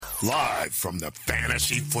Live from the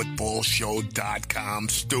FantasyFootballShow.com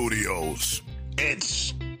studios,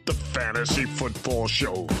 it's the Fantasy Football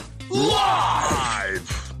Show.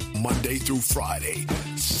 Live! Monday through Friday,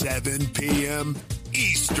 7 p.m.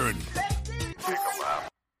 Eastern.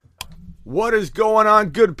 What is going on,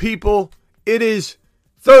 good people? It is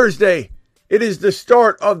Thursday. It is the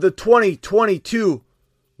start of the 2022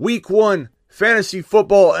 Week 1 Fantasy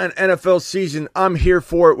Football and NFL season. I'm here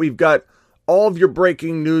for it. We've got all of your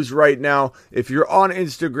breaking news right now. If you're on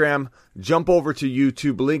Instagram, jump over to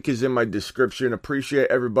YouTube. Link is in my description.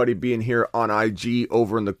 Appreciate everybody being here on IG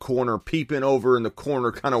over in the corner, peeping over in the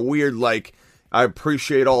corner, kind of weird like. I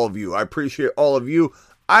appreciate all of you. I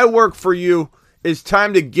work for you. It's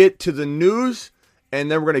time to get to the news,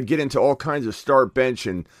 and then we're going to get into all kinds of start, bench,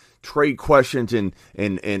 and trade questions and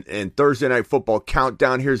Thursday Night Football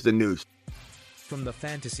countdown. Here's the news. From the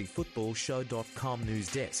FantasyFootballShow.com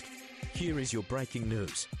news desk, here is your breaking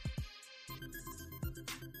news.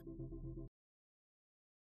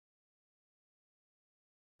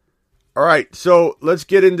 All right, so let's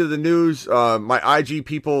get into the news. My IG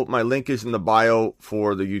people, my link is in the bio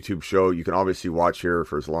for the YouTube show. You can obviously watch here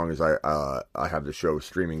for as long as I have the show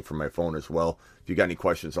streaming from my phone as well. If you got any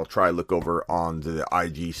questions, I'll try to look over on the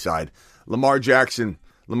IG side. Lamar Jackson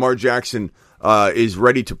is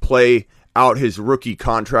ready to play out his rookie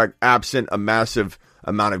contract, absent a massive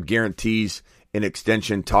amount of guarantees and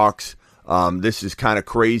extension talks. This is kind of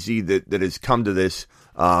crazy that has come to this.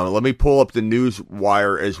 Let me pull up the news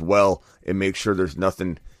wire as well and make sure there's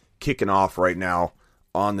nothing kicking off right now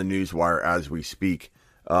on the news wire as we speak.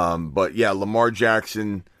 But yeah, Lamar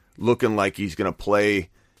Jackson looking like he's going to play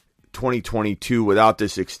 2022 without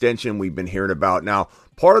this extension we've been hearing about. Now,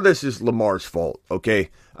 part of this is Lamar's fault, okay?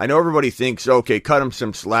 I know everybody thinks, okay, cut him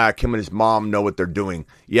some slack. Him and his mom know what they're doing.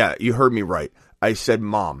 Yeah, you heard me right. I said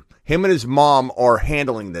mom. Him and his mom are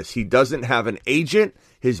handling this. He doesn't have an agent.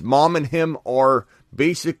 His mom and him are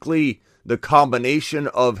basically the combination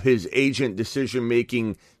of his agent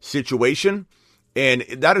decision-making situation. And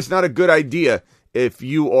that is not a good idea if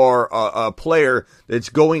you are a player that's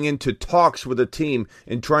going into talks with a team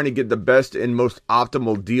and trying to get the best and most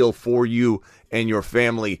optimal deal for you and your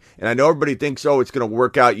family. And I know everybody thinks, oh, it's going to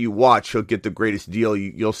work out. You watch, he'll get the greatest deal.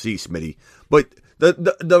 You'll see, Smitty. But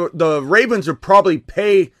the Ravens would probably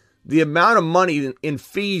pay the amount of money in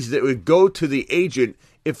fees that would go to the agent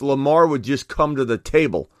if Lamar would just come to the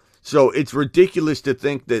table. So it's ridiculous to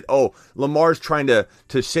think that, oh, Lamar's trying to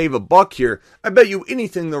save a buck here. I bet you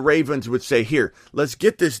anything the Ravens would say, here, let's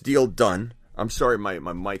get this deal done. I'm sorry, my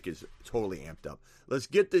mic is totally amped up. Let's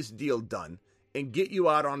get this deal done and get you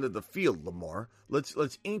out onto the field, Lamar.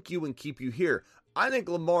 Let's ink you and keep you here. I think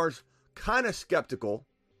Lamar's kind of skeptical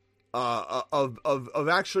of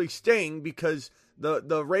actually staying because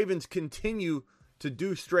the Ravens continue to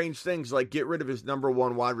do strange things like get rid of his number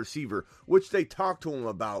one wide receiver, which they talked to him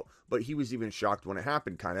about, but he was even shocked when it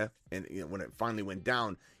happened, kind of. And when it finally went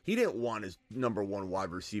down, he didn't want his number one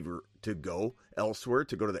wide receiver to go elsewhere,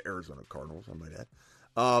 to go to the Arizona Cardinals, I might add.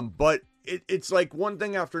 But it's like one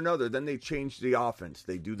thing after another. Then they change the offense.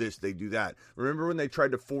 They do this, they do that. Remember when they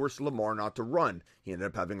tried to force Lamar not to run? He ended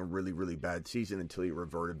up having a really, really bad season until he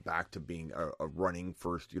reverted back to being a running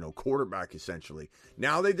first, quarterback essentially.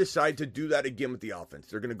 Now they decide to do that again with the offense.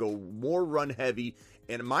 They're going to go more run heavy.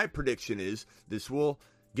 And my prediction is this will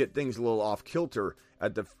get things a little off kilter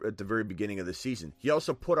at the very beginning of the season. He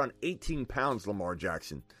also put on 18 pounds, Lamar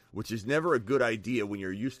Jackson, which is never a good idea when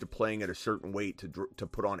you're used to playing at a certain weight to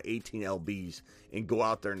put on 18 lbs and go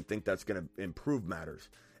out there and think that's going to improve matters.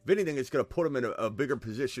 If anything, it's going to put him in a bigger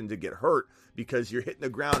position to get hurt because you're hitting the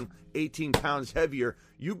ground 18 pounds heavier.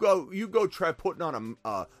 You go try putting on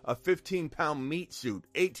a 15-pound meat suit,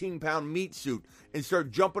 18-pound meat suit, and start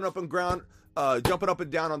jumping up and down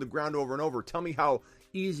on the ground over and over. Tell me how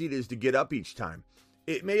easy it is to get up each time.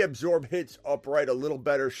 It may absorb hits upright a little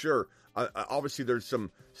better, sure. Obviously, there's some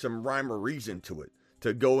rhyme or reason to it,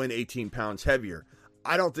 to go in 18 pounds heavier.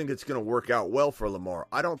 I don't think it's going to work out well for Lamar.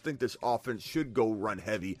 I don't think this offense should go run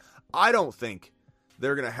heavy. I don't think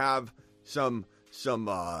they're going to have they're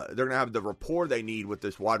going to have the rapport they need with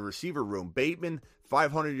this wide receiver room. Bateman,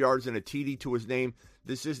 500 yards and a TD to his name.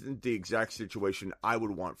 This isn't the exact situation I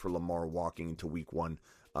would want for Lamar walking into week one.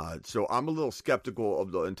 So I'm a little skeptical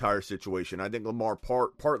of the entire situation. I think Lamar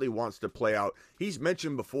partly wants to play out. He's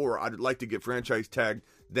mentioned before, I'd like to get franchise tagged,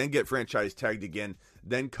 then get franchise tagged again,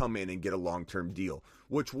 then come in and get a long-term deal.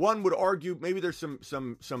 Which one would argue maybe there's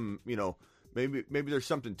some maybe there's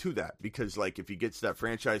something to that, because like if he gets that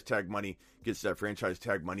franchise tag money,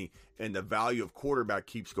 and the value of quarterback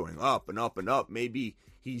keeps going up and up and up, maybe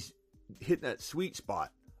he's hitting that sweet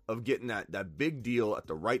spot of getting that big deal at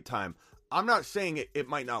the right time. I'm not saying it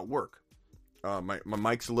might not work. My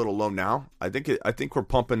mic's a little low now. I think we're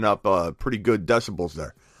pumping up pretty good decibels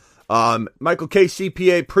there. Michael K.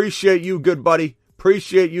 CPA, appreciate you, good buddy.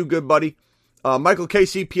 Michael K.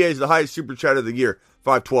 CPA is the highest super chat of the year,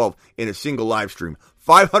 $5.12 in a single live stream.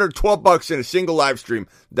 $512 in a single live stream.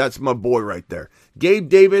 That's my boy right there. Gabe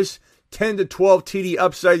Davis, 10 to 12 TD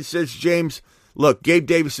upside, says James. Look, Gabe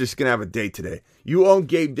Davis is going to have a day today. You own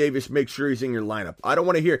Gabe Davis, make sure he's in your lineup. I don't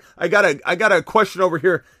want to hear. I got a question over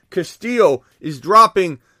here. Castillo is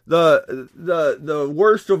dropping the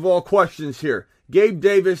worst of all questions here. Gabe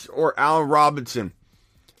Davis or Allen Robinson?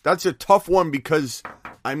 That's a tough one because,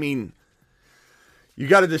 I mean, you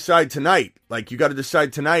got to decide tonight.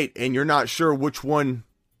 And you're not sure which one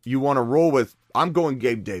you want to roll with. I'm going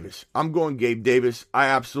Gabe Davis. I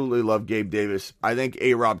absolutely love Gabe Davis. I think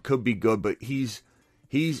A-Rob could be good, but he's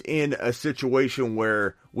in a situation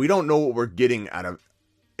where we don't know what we're getting out of.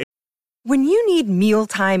 When you need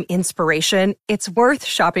mealtime inspiration, it's worth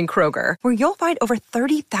shopping Kroger, where you'll find over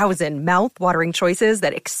 30,000 mouth-watering choices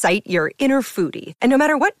that excite your inner foodie. And no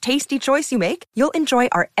matter what tasty choice you make, you'll enjoy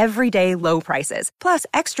our everyday low prices, plus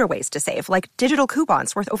extra ways to save, like digital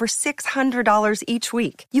coupons worth over $600 each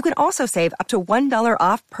week. You can also save up to $1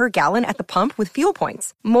 off per gallon at the pump with fuel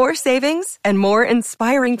points. More savings and more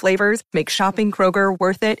inspiring flavors make shopping Kroger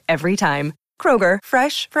worth it every time. Kroger,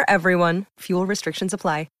 fresh for everyone. Fuel restrictions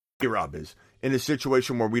apply. A-Rob is in a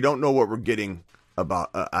situation where we don't know what we're getting out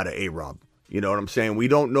of A-Rob. You know what I'm saying? We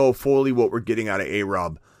don't know fully what we're getting out of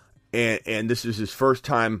A-Rob. And this is his first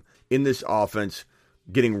time in this offense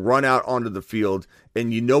getting run out onto the field.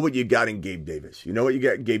 And you know what you got in Gabe Davis. You know what you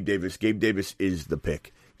got in Gabe Davis. Gabe Davis is the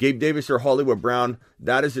pick. Gabe Davis or Hollywood Brown,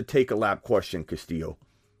 that is a take-a-lap question, Castillo.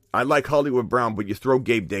 I like Hollywood Brown, but you throw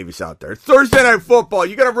Gabe Davis out there. Thursday Night Football.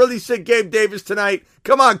 You got to really sit Gabe Davis tonight.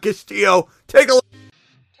 Come on, Castillo. Take a look.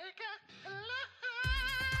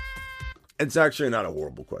 It's actually not a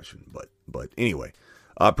horrible question, but anyway.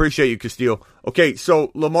 Appreciate you, Castillo. Okay, so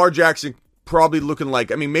Lamar Jackson probably looking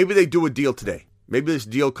like, I mean, maybe they do a deal today. Maybe this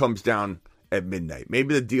deal comes down at midnight.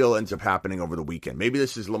 Maybe the deal ends up happening over the weekend. Maybe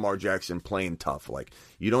this is Lamar Jackson playing tough. Like,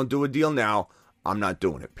 you don't do a deal now, I'm not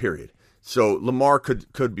doing it, period. So Lamar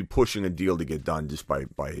could be pushing a deal to get done just by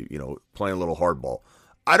playing a little hardball.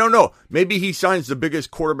 I don't know. Maybe he signs the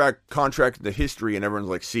biggest quarterback contract in the history, and everyone's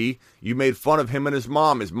like, see, you made fun of him and his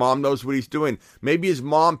mom. His mom knows what he's doing. Maybe his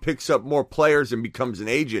mom picks up more players and becomes an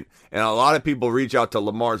agent, and a lot of people reach out to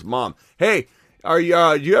Lamar's mom. Hey, do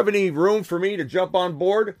you have any room for me to jump on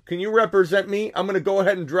board? Can you represent me? I'm going to go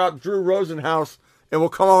ahead and drop Drew Rosenhaus, and we'll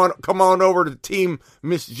come on over to Team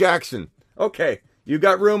Miss Jackson. Okay, you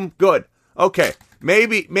got room? Good. Okay,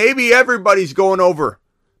 maybe everybody's going over.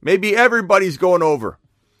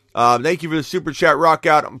 Thank you for the super chat, Rock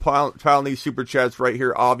Out. I'm piling these super chats right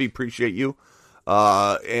here. Avi, appreciate you.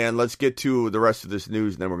 And let's get to the rest of this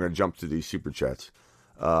news, and then we're going to jump to these super chats.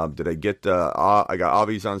 Did I get I got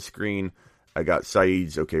Avi's on screen. I got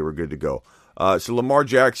Saeed's. Okay, we're good to go. So Lamar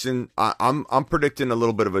Jackson, I'm predicting a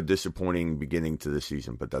little bit of a disappointing beginning to the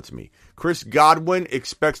season, but that's me. Chris Godwin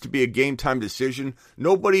expects to be a game-time decision.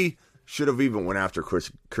 Nobody should have even went after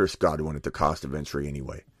Chris Godwin at the cost of entry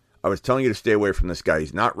anyway. I was telling you to stay away from this guy.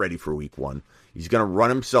 He's not ready for week one. He's going to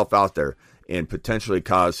run himself out there and potentially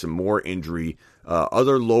cause some more injury,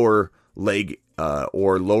 other lower leg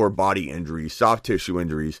or lower body injuries, soft tissue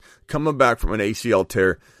injuries, coming back from an ACL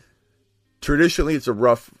tear. Traditionally, it's a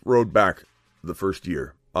rough road back the first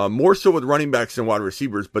year. More so with running backs than wide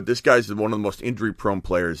receivers, but this guy's one of the most injury-prone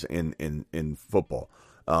players in football.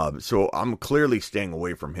 So I'm clearly staying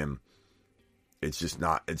away from him. It's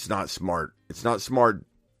not smart. It's not smart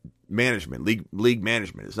management, league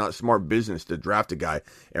management. It's not smart business to draft a guy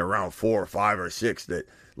in round 4 or 5 or 6 that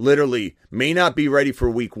literally may not be ready for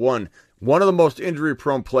week one. One of the most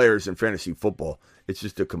injury-prone players in fantasy football. It's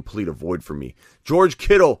just a complete avoid for me. George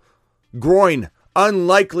Kittle, groin,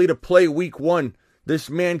 unlikely to play week one. This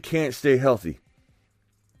man can't stay healthy.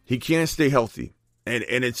 He can't stay healthy. And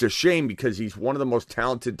it's a shame because he's one of the most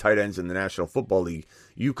talented tight ends in the National Football League.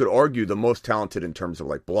 You could argue the most talented in terms of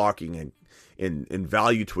like blocking and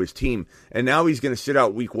value to his team. And now he's going to sit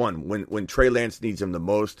out week one when Trey Lance needs him the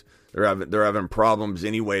most. They're having problems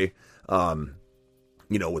anyway,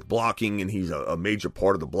 with blocking, and he's a major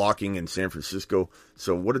part of the blocking in San Francisco.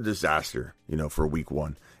 So what a disaster, for week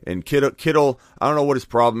one. And Kittle, I don't know what his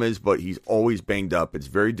problem is, but he's always banged up. It's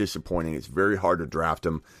very disappointing. It's very hard to draft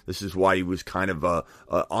him. This is why he was kind of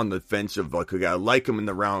on the fence of like a guy like him in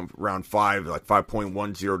the round 5, like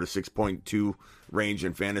 5.10 to 6.2 range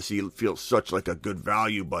in fantasy. It feels such like a good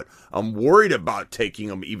value, but I'm worried about taking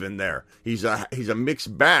him even there. He's a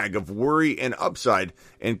mixed bag of worry and upside,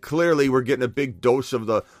 and clearly we're getting a big dose of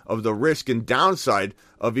the risk and downside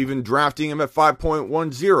of even drafting him at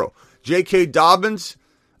 5.10. J.K. Dobbins,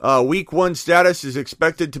 week 1 status is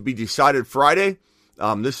expected to be decided Friday.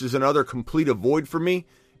 This is another complete avoid for me,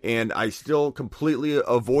 and I still completely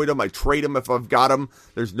avoid him. I trade him if I've got him.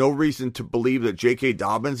 There's no reason to believe that J.K.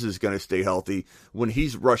 Dobbins is going to stay healthy when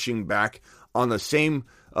he's rushing back on the same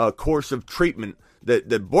course of treatment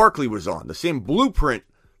that Barkley was on, the same blueprint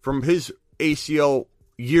from his ACL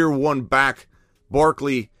year 1 back.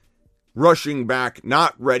 Barkley rushing back,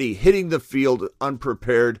 not ready, hitting the field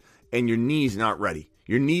unprepared, and your knee's not ready.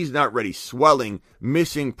 Your knee's not ready, swelling,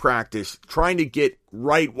 missing practice, trying to get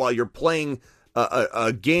right while you're playing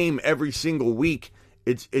a game every single week.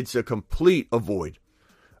 It's a complete avoid.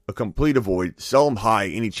 A complete avoid. Sell him high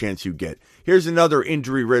any chance you get. Here's another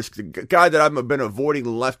injury risk. The guy that I've been avoiding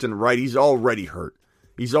left and right, he's already hurt.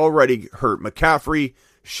 McCaffrey,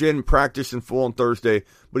 shin, practice in full on Thursday,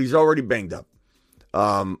 but he's already banged up.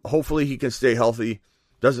 Hopefully he can stay healthy.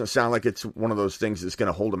 Doesn't sound like it's one of those things that's going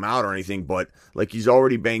to hold him out or anything, but like he's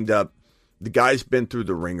already banged up. The guy's been through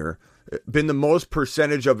the ringer, been the most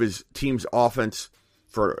percentage of his team's offense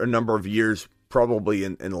for a number of years, probably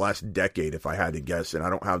in the last decade, if I had to guess. And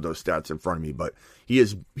I don't have those stats in front of me, but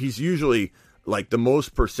he's usually like the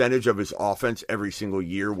most percentage of his offense every single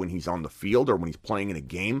year when he's on the field or when he's playing in a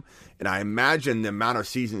game. And I imagine the amount of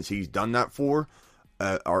seasons he's done that for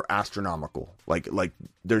are astronomical. Like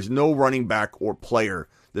there's no running back or player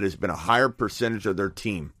that has been a higher percentage of their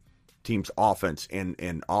team's offense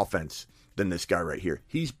and offense than this guy right here.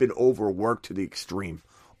 He's been overworked to the extreme.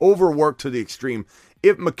 If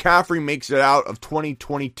McCaffrey makes it out of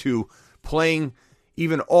 2022 playing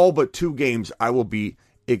even all but 2 games, I will be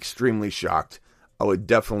extremely shocked. I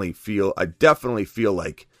definitely feel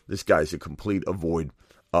like this guy's a complete avoid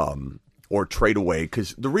or trade away,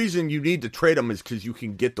 because the reason you need to trade him is because you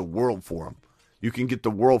can get the world for him.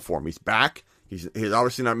 He's back. He's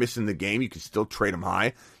obviously not missing the game. You can still trade him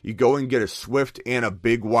high. You go and get a Swift and a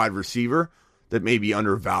big wide receiver that may be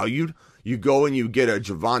undervalued. You go and you get a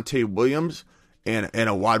Javonte Williams and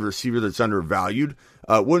a wide receiver that's undervalued.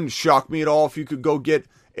 It wouldn't shock me at all if you could go get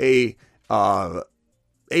a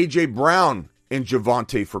A.J. Brown and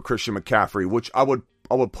Javonte for Christian McCaffrey, which I would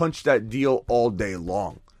punch that deal all day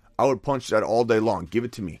long. Give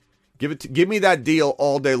it to me. Give me that deal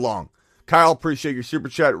all day long. Kyle, appreciate your super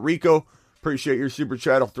chat. Rico, appreciate your super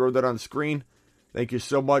chat. I'll throw that on the screen. Thank you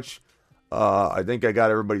so much. I think I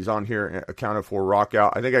got everybody's on here accounted for.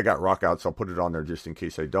 Rockout. I think I got Rockout, so I'll put it on there just in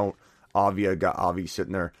case I don't. Avi, I got Avi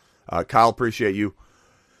sitting there. Kyle, appreciate you.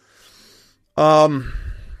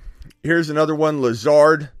 Here's another one.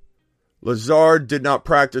 Lazard did not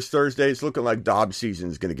practice Thursday. It's looking like Dobbs'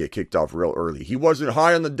 season is going to get kicked off real early. He wasn't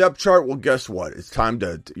high on the depth chart. Well, guess what? It's time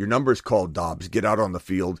your number's called, Dobbs. Get out on the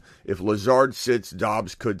field. If Lazard sits,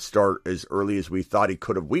 Dobbs could start as early as we thought he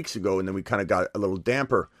could have weeks ago, and then we kind of got a little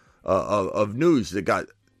damper of news that got,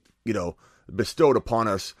 bestowed upon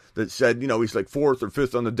us that said, he's like 4th or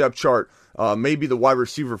 5th on the depth chart, maybe the wide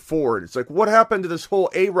receiver 4. And it's like, what happened to this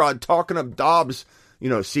whole A-Rod talking up Dobbs,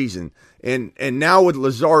 season? And now with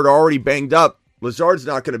Lazard already banged up, Lazard's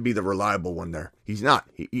not going to be the reliable one there. He's not.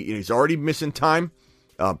 He's already missing time.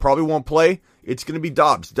 Probably won't play. It's going to be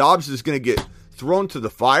Dobbs. Dobbs is going to get thrown to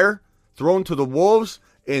the fire, thrown to the wolves,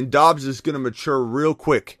 and Dobbs is going to mature real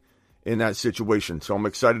quick in that situation. So I'm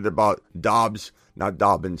excited about Dobbs, not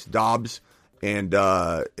Dobbins, Dobbs. And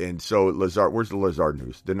so Lazard, where's the Lazard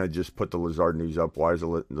news? Didn't I just put the Lazard news up? Why is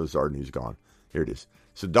the Lazard news gone? Here it is.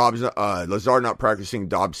 So Lazard not practicing.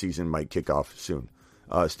 Dobbs season might kick off soon.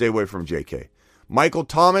 Stay away from JK. Michael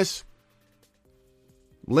Thomas,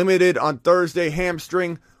 limited on Thursday,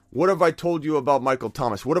 hamstring. What have I told you about Michael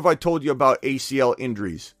Thomas? What have I told you about ACL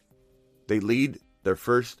injuries? They lead their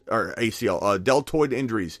first, or ACL, deltoid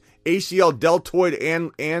injuries. ACL, deltoid,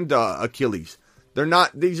 and Achilles. They're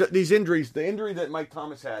not, these injuries, the injury that Mike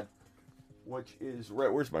Thomas had, which is,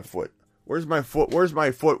 where's my foot? Where's my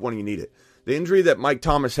foot when you need it? The injury that Mike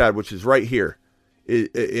Thomas had, which is right here,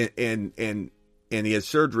 and he had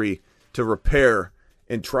surgery to repair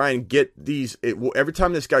and try and get these. Every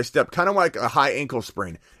time this guy stepped, kind of like a high ankle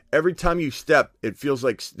sprain. Every time you step, it feels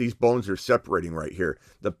like these bones are separating right here.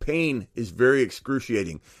 The pain is very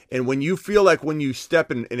excruciating. And when you feel like when you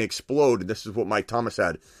step and explode, and this is what Mike Thomas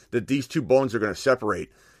had, that these two bones are going to separate.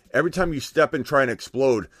 Every time you step and try and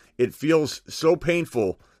explode, it feels so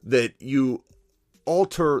painful that you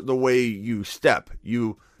alter the way you step.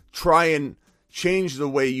 You try and change the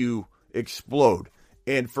way you explode.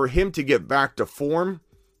 And for him to get back to form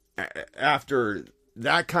after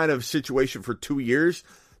that kind of situation for 2 years,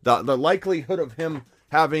 the likelihood of him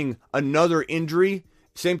having another injury,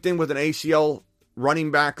 same thing with an ACL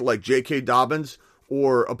running back like J.K. Dobbins,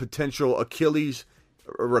 or a potential Achilles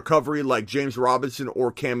recovery like James Robinson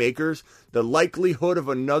or Cam Akers, the likelihood of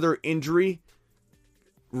another injury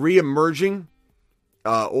re-emerging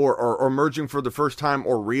or emerging for the first time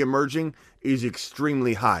or re-emerging is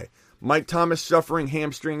extremely high. Mike Thomas suffering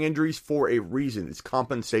hamstring injuries for a reason. It's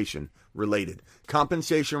compensation related.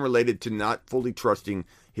 Compensation related to not fully trusting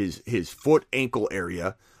his foot ankle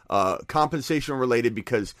area. Compensation related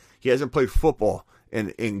because he hasn't played football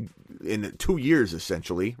in 2 years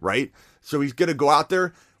essentially, right? So he's going to go out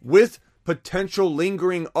there with potential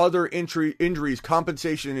lingering other injuries,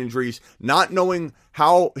 compensation injuries, not knowing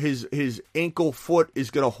how his ankle foot is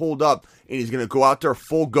going to hold up, and he's going to go out there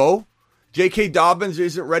full go. J.K. Dobbins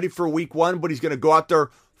isn't ready for week 1, but he's going to go out there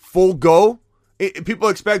full go. People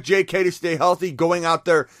expect J.K. to stay healthy, going out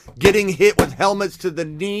there, getting hit with helmets to the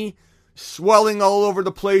knee, swelling all over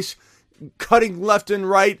the place, cutting left and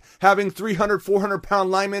right, having 300, 400-pound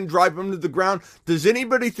linemen drive him to the ground. Does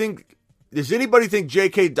anybody think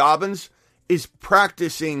J.K. Dobbins is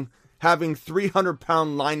practicing having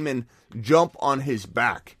 300-pound linemen jump on his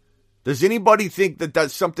back? Does anybody think that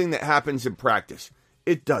that's something that happens in practice?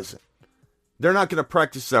 It doesn't. They're not going to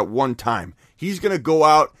practice that one time. He's going to go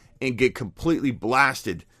out and get completely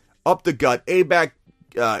blasted up the gut,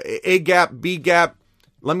 A gap, B gap.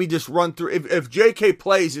 Let me just run through. If JK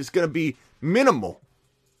plays, it's going to be minimal.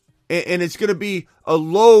 And it's going to be a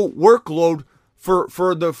low workload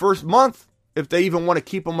for the first month if they even want to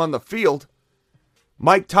keep him on the field.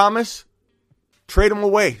 Mike Thomas, trade him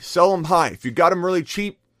away. Sell him high. If you got him really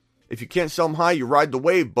cheap, if you can't sell him high, you ride the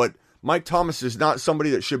wave. But Mike Thomas is not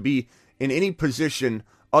somebody that should be in any position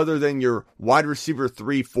other than your wide receiver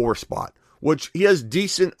 3-4 spot, which he has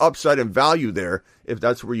decent upside and value there if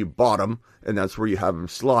that's where you bought him and that's where you have him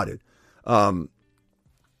slotted.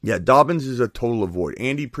 Dobbins is a total avoid.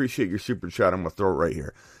 Andy, appreciate your super chat. I'm going to throw it right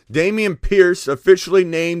here. Dameon Pierce officially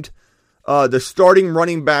named the starting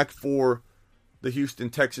running back for the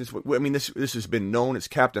Houston Texans. I mean, this has been known as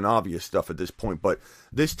Captain Obvious stuff at this point, but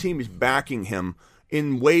this team is backing him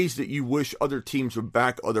in ways that you wish other teams would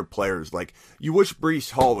back other players. Like, you wish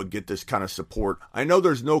Breece Hall would get this kind of support. I know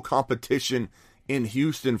there's no competition in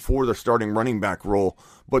Houston for the starting running back role,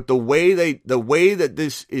 but the way that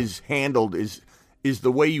this is handled is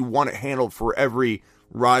the way you want it handled for every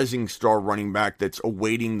rising star running back that's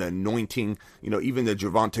awaiting the anointing. Even the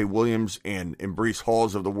Javonte Williams and Breece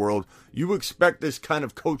Halls of the world. You expect this kind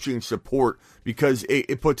of coaching support because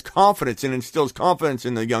it puts confidence and instills confidence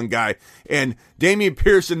in the young guy. And Dameon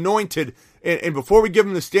Pierce anointed, and before we give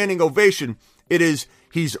him the standing ovation,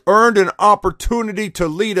 he's earned an opportunity to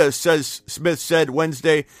lead us, says Smith said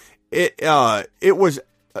Wednesday. It was,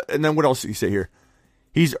 and then what else did he say here?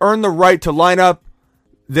 He's earned the right to line up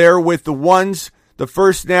there with the ones. The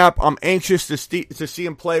first snap, I'm anxious to see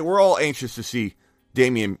him play. We're all anxious to see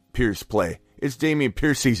Dameon Pierce play. It's Dameon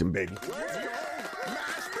Pierce season, baby.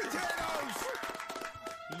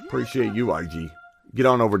 Appreciate you, IG. Get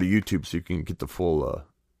on over to YouTube so you can get the full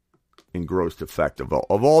engrossed effect of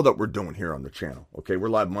all that we're doing here on the channel. Okay, we're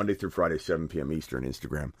live Monday through Friday, 7 p.m. Eastern,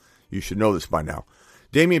 Instagram. You should know this by now.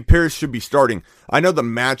 Dameon Pierce should be starting. I know the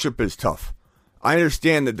matchup is tough. I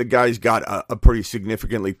understand that the guy's got a pretty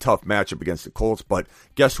significantly tough matchup against the Colts, but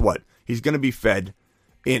guess what? He's going to be fed.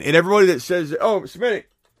 And everybody that says, oh, Smitty,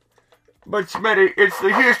 it's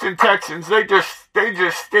the Houston Texans. They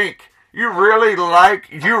just stink. You really like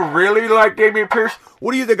Dameon Pierce?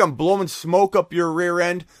 What do you think, I'm blowing smoke up your rear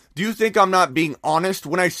end? Do you think I'm not being honest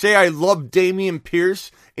when I say I love Dameon Pierce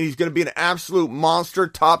and he's going to be an absolute monster,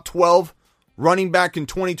 top 12 running back in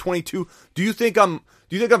 2022? Do you think I'm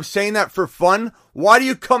saying that for fun? Why do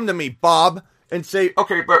you come to me, Bob, and say,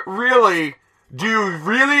 okay, but really, do you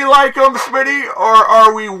really like him, Smitty, or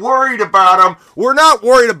are we worried about him? We're not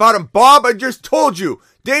worried about him, Bob. I just told you.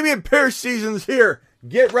 Dameon Pierce season's here.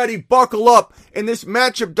 Get ready, buckle up, and this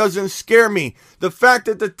matchup doesn't scare me. The fact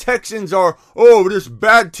that the Texans are, this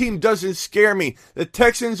bad team doesn't scare me. The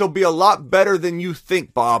Texans will be a lot better than you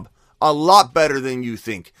think, Bob. A lot better than you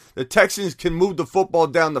think. The Texans can move the football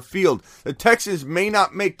down the field. The Texans may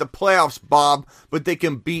not make the playoffs, Bob, but they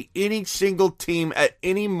can beat any single team at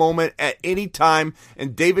any moment, at any time.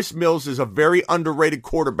 And Davis Mills is a very underrated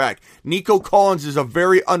quarterback. Nico Collins is a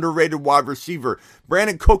very underrated wide receiver.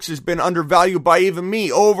 Brandon Cooks has been undervalued by even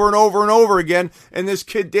me over and over and over again. And this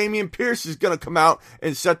kid, Dameon Pierce, is going to come out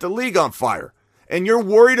and set the league on fire. And you're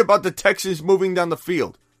worried about the Texans moving down the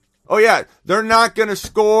field. Oh, yeah, they're not going to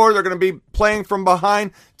score. They're going to be playing from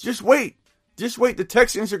behind. Just wait. Just wait. The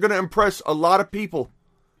Texans are going to impress a lot of people.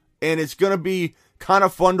 And it's going to be kind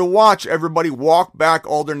of fun to watch everybody walk back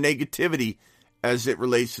all their negativity as it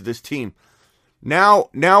relates to this team. Now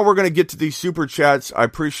we're going to get to these super chats. I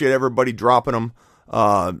appreciate everybody dropping them.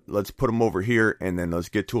 Let's put them over here, and then let's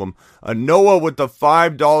get to them. Noah with the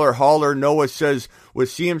 $5 hauler. Noah says, with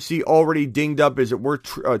CMC already dinged up, is it worth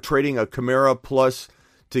trading a Kamara plus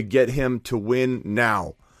to get him to win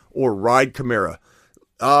now? Or ride Kamara?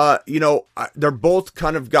 They're both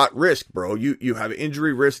kind of got risk, bro. You have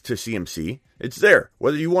injury risk to CMC. It's there.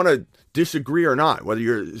 Whether you want to disagree or not, whether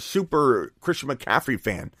you're a super Christian McCaffrey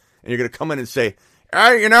fan, and you're going to come in and say,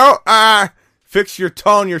 fix your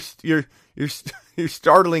tone. You're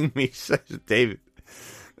startling me, says David.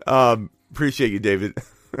 Appreciate you, David.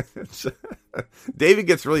 David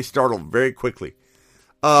gets really startled very quickly.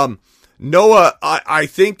 Noah, I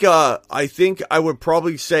think I would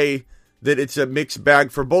probably say that it's a mixed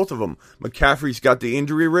bag for both of them. McCaffrey's got the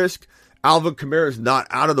injury risk. Alvin Kamara is not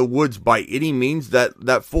out of the woods by any means.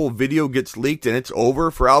 That full video gets leaked and it's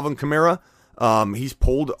over for Alvin Kamara. He's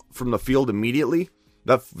pulled from the field immediately.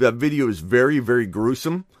 That video is very, very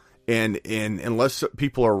gruesome. And unless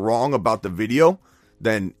people are wrong about the video,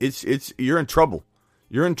 then you're in trouble.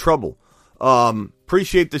 You're in trouble.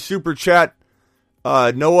 Appreciate the super chat.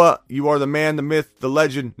 Noah, you are the man, the myth, the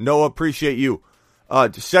legend. Noah, appreciate you.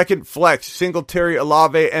 Second flex, Singletary,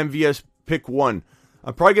 Olave, MVS, pick one.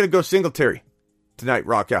 I'm probably going to go Singletary tonight,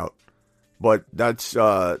 rock out. But that's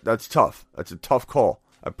tough. That's a tough call.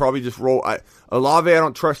 I'd probably just roll. Olave, I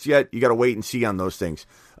don't trust yet. You got to wait and see on those things.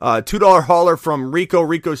 $2 hauler from Rico.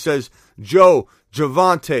 Rico says, Joe,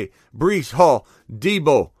 Javonte, Breece Hall,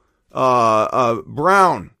 Debo,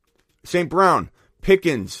 Brown, St. Brown,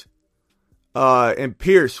 Pickens, and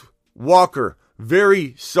Pierce, Walker.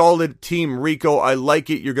 Very solid team, Rico. I like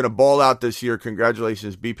it. You're going to ball out this year.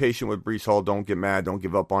 Congratulations. Be patient with Breece Hall. Don't get mad. Don't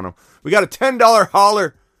give up on him. We got a $10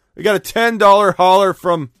 hauler. We got a $10 hauler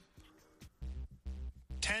from...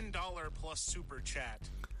 $10 plus super chat.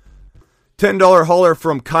 $10 hauler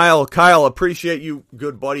from Kyle. Kyle, appreciate you,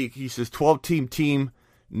 good buddy. He says 12-team team.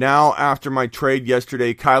 Now after my trade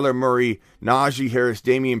yesterday, Kyler Murray, Najee Harris,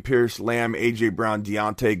 Dameon Pierce, Lamb, A.J. Brown,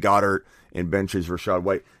 Deontay Goddard, and benches Rachaad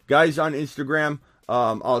White. Guys on Instagram,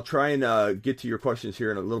 I'll try and get to your questions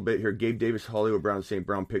here in a little bit here. Gabe Davis, Hollywood Brown, St.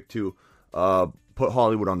 Brown, pick two. Put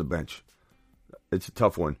Hollywood on the bench. It's a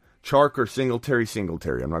tough one. Chark or Singletary?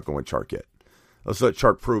 Singletary. I'm not going with Chark yet. Let's let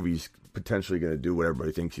Chark prove he's potentially going to do what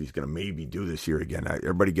everybody thinks he's going to maybe do this year again.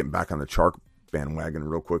 Everybody getting back on the Chark bandwagon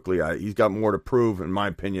real quickly. He's got more to prove, in my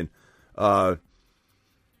opinion. Okay.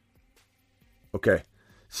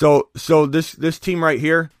 So this team right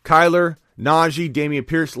here, Kyler, Najee, Dameon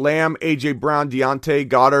Pierce, Lamb, A.J. Brown, Deontay,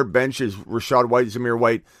 Goddard, bench is Rachaad White, Zamir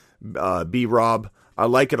White, B-Rob. I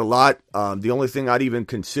like it a lot. The only thing I'd even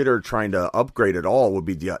consider trying to upgrade at all would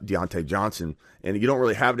be Deontay Johnson. And you don't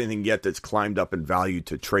really have anything yet that's climbed up in value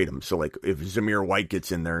to trade him. So, like, if Zamir White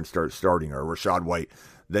gets in there and starts starting, or Rachaad White,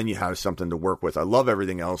 then you have something to work with. I love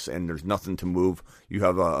everything else, and there's nothing to move. You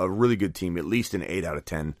have a really good team, at least an 8 out of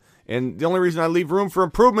 10. And the only reason I leave room for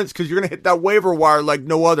improvements is because you're going to hit that waiver wire like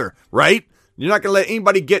no other, right? You're not going to let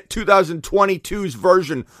anybody get 2022's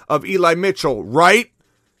version of Eli Mitchell, right?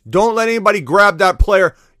 Don't let anybody grab that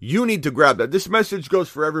player. You need to grab that. This message goes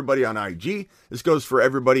for everybody on IG. This goes for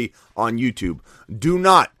everybody on YouTube. Do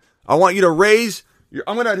not. I want you to raise your,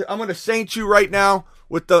 I'm gonna saint you right now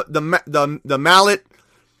with the mallet.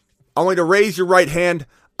 I want you to raise your right hand.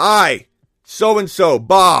 I, so-and-so,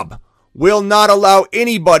 Bob, will not allow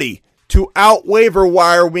anybody to out waiver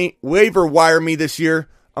wire me this year.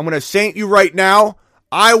 I'm going to saint you right now.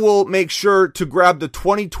 I will make sure to grab the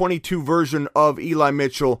 2022 version of Eli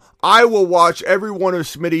Mitchell. I will watch every one of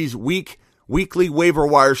Smitty's weekly waiver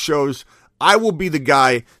wire shows. I will be the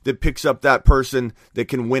guy that picks up that person that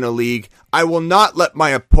can win a league. I will not let my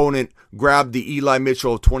opponent grab the Eli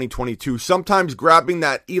Mitchell of 2022. Sometimes grabbing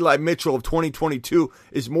that Eli Mitchell of 2022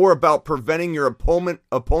 is more about preventing your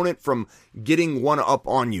opponent from getting one up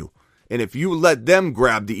on you. And if you let them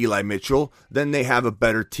grab the Eli Mitchell, then they have a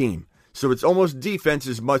better team. So it's almost defense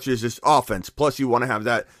as much as it's offense. Plus, you want to have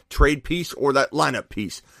that trade piece or that lineup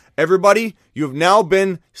piece. Everybody, you have now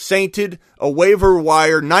been sainted a waiver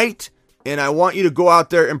wire night, and I want you to go out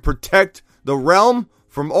there and protect the realm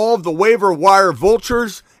from all of the waiver wire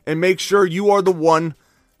vultures and make sure you are the one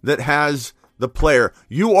that has the player.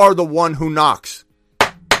 You are the one who knocks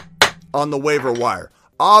on the waiver wire.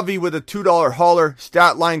 Avi with a $2 hauler.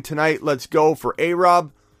 Stat line tonight. Let's go for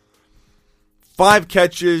A-Rob. 5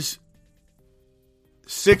 catches,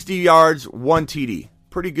 60 yards, 1 TD.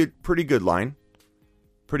 Pretty good line.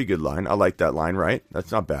 Pretty good line. I like that line, right?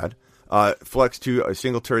 That's not bad. Flex to a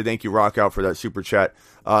Singletary. Thank you, Rock Out, for that super chat.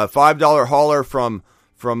 $5 hauler from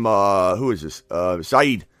who is this?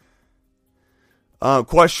 Saeed.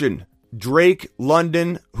 Question. Drake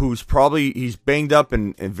London, he's banged up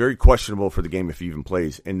and very questionable for the game if he even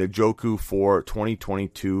plays. And Njoku for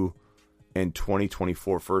 2022 and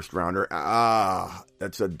 2024 first rounder.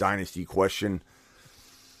 That's a dynasty question.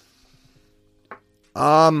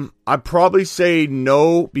 I'd probably say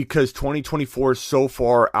no because 2024 is so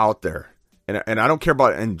far out there. And I don't care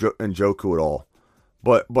about Njoku at all.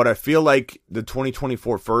 But I feel like the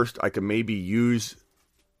 2024 first I could maybe use.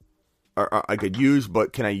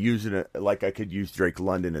 But can I use it like I could use Drake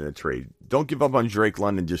London in a trade? Don't give up on Drake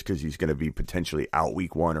London just because he's going to be potentially out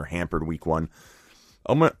week 1 or hampered week 1.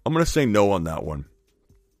 I'm gonna say no on that one.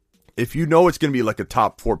 If you know it's going to be like a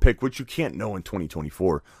top 4 pick, which you can't know in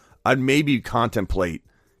 2024, I'd maybe contemplate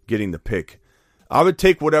getting the pick. I would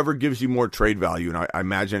take whatever gives you more trade value, and I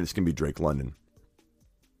imagine it's going to be Drake London.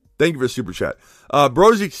 Thank you for the super chat.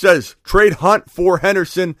 Brozik says, trade Hunt for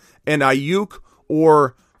Henderson and Ayuk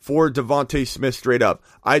or for Devontae Smith straight up.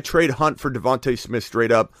 I trade Hunt for Devontae Smith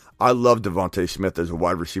straight up. I love Devontae Smith as a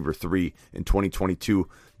wide receiver 3 in 2022.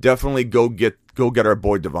 Definitely go get our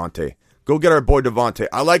boy Devontae. Go get our boy Devontae.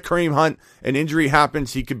 I like Kareem Hunt. An injury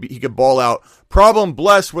happens, he could ball out. Problem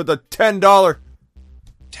blessed with a $10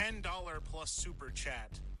 plus super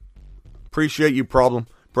chat. Appreciate you, Problem.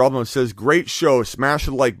 Problem says, great show. Smash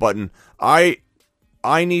the like button. I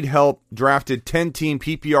need help. Drafted 10-team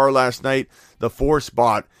PPR last night, the 4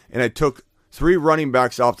 spot, and I took 3 running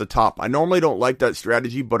backs off the top. I normally don't like that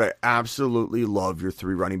strategy, but I absolutely love your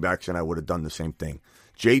 3 running backs, and I would have done the same thing.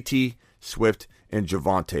 JT, Swift, and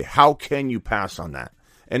Javonte. How can you pass on that?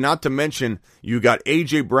 And not to mention, you got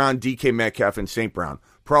A.J. Brown, DK Metcalf, and St. Brown.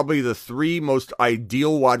 Probably the 3 most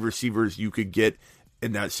ideal wide receivers you could get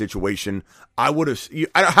in that situation. How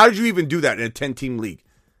did you even do that in a 10-team league?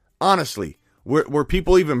 Honestly, were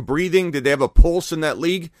people even breathing? Did they have a pulse in that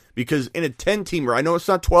league? Because in a 10-teamer, I know it's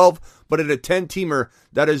not 12, but in a 10-teamer,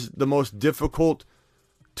 that is the most difficult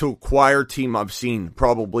to acquire team I've seen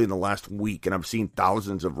probably in the last week. And I've seen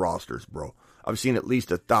thousands of rosters, bro. I've seen at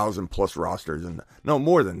least 1,000 plus rosters, and no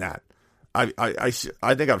more than that. I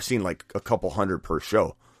think I've seen like a couple hundred per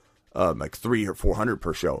show, like 300 or 400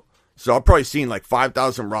 per show. So I've probably seen like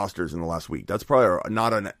 5,000 rosters in the last week. That's probably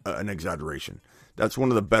not an exaggeration. That's one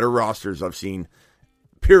of the better rosters I've seen,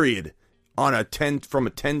 period, on from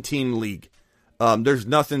a 10-team league. There's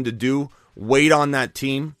nothing to do. Wait on that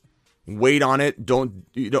team. Wait on it.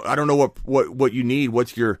 I don't know what you need.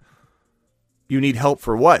 You need help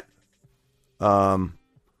for what? Let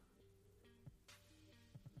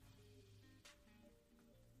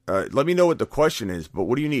me know what the question is, but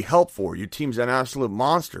what do you need help for? Your team's an absolute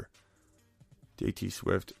monster. JT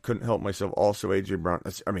Swift, couldn't help myself. Also, AJ Brown.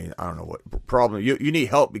 I don't know what problem. You need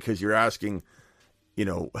help because you're asking,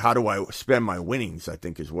 how do I spend my winnings? I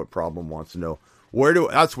think is what Problem wants to know.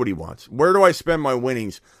 That's what he wants. Where do I spend my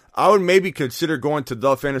winnings? I would maybe consider going to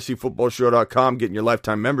thefantasyfootballshow.com, getting your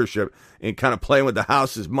lifetime membership, and kind of playing with the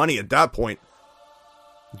house's money at that point.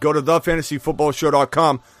 Go to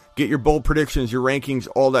thefantasyfootballshow.com, get your bold predictions, your rankings,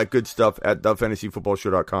 all that good stuff at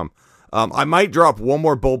thefantasyfootballshow.com. I might drop one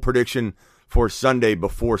more bold prediction for Sunday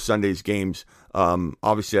before Sunday's games.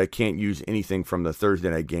 Obviously, I can't use anything from the Thursday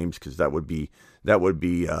night games because that wouldn't be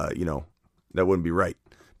right.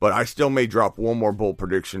 But I still may drop one more bold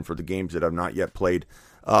prediction for the games that I've not yet played.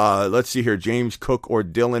 Let's see here. James Cook or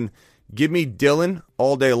Dylan. Give me Dylan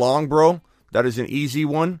all day long, bro. That is an easy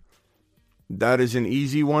one. Joe dropping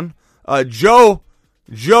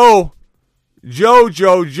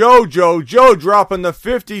the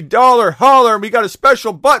 $50 holler. We got a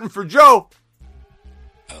special button for Joe.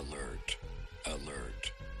 Alert.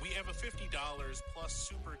 We have a $50 plus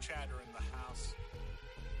super chatter in the house.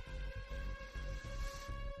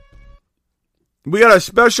 We got a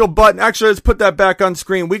special button. Actually, let's put that back on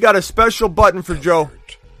screen. We got a special button for Joe.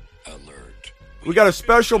 Alert. We got a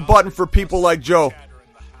special button for people like Joe.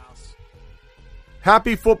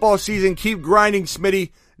 Happy football season. Keep grinding,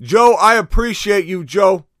 Smitty. Joe, I appreciate you,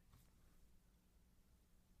 Joe.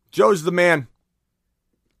 Joe's the man.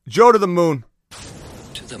 Joe to the moon.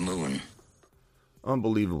 To the moon.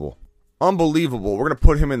 Unbelievable. We're going to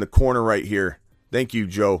put him in the corner right here. Thank you,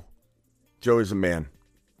 Joe. Joe is a man.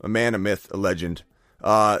 A man, a myth, a legend.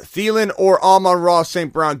 Thielen or Amon-Ra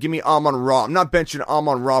St. Brown. Give me Amon-Ra. I'm not benching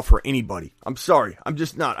Amon-Ra for anybody. I'm sorry. I'm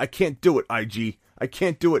just not. I can't do it, IG. I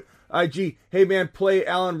can't do it. IG, hey man, play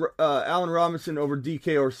Allen Robinson over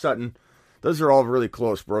DK or Sutton. Those are all really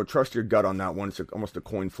close, bro. Trust your gut on that one. It's almost a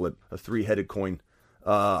coin flip, a 3-headed coin.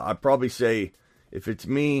 I'd probably say, if it's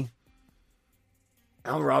me,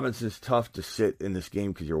 Allen Robinson's tough to sit in this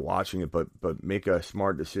game because you're watching it, but make a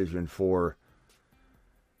smart decision for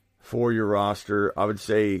your roster. I would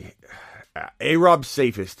say A-Rob's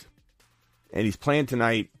safest, and he's playing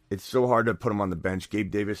tonight. It's so hard to put him on the bench.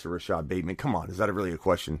 Gabe Davis or Rashad Bateman? Come on, is that really a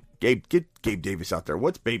question? Get Gabe Davis out there.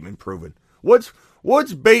 What's Bateman proven?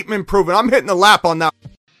 What's Bateman proven? I'm hitting the lap on that.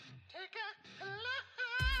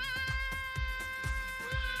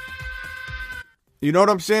 You know what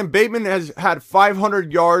I'm saying? Bateman has had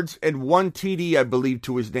 500 yards and 1 TD, I believe,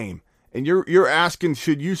 to his name. And you're asking,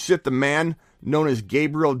 should you sit the man known as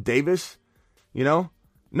Gabriel Davis? You know?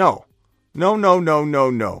 No.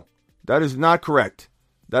 That is not correct.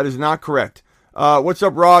 What's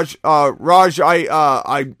up, Raj? Raj,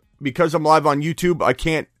 I because I'm live on YouTube, I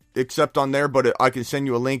can't accept on there, but I can send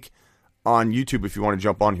you a link on YouTube if you want to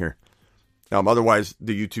jump on here. Otherwise,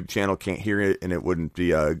 the YouTube channel can't hear it, and it wouldn't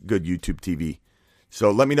be a good YouTube TV.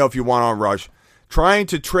 So let me know if you want on, Raj. Trying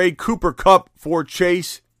to trade Cooper Kupp for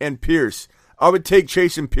Chase and Pierce. I would take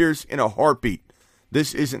Chase and Pierce in a heartbeat.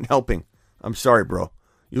 This isn't helping. I'm sorry, bro.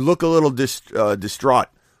 You look a little distraught,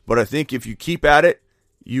 but I think if you keep at it,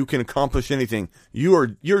 you can accomplish anything. You're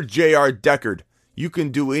J.R. Deckard. You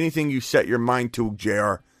can do anything you set your mind to,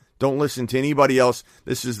 J.R. Don't listen to anybody else.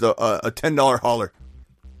 This is a $10 holler.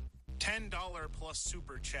 $10 plus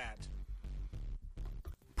super chat.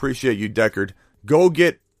 Appreciate you, Deckard. Go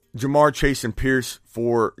get Jamar Chase and Pierce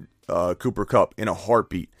for Cooper Kupp in a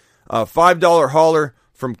heartbeat. $5 holler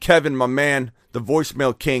from Kevin, my man, the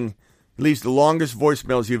voicemail king. He leaves the longest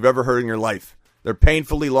voicemails you've ever heard in your life. They're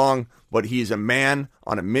painfully long, but he's a man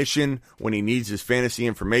on a mission when he needs his fantasy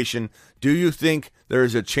information. Do you think there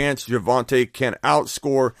is a chance Javonte can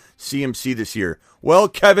outscore CMC this year? Well,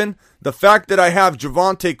 Kevin, the fact that I have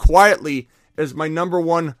Javonte quietly as my number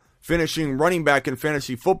one finishing running back in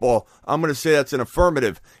fantasy football, I'm going to say that's an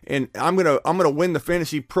affirmative. And I'm going to win the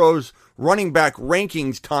Fantasy Pros running back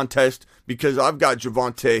rankings contest because I've got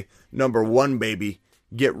Javonte number one, baby.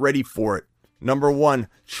 Get ready for it. Number one,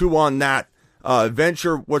 chew on that.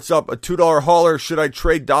 Venture, what's up? A $2 hauler. Should I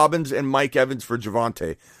trade Dobbins and Mike Evans for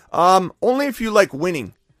Javonte? Only if you like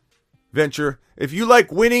winning, Venture. If you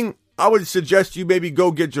like winning, I would suggest you maybe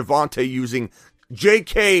go get Javonte using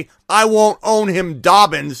JK, I won't own him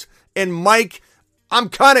Dobbins, and Mike, I'm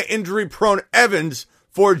kind of injury prone Evans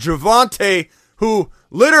for Javonte, who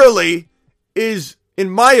literally is, in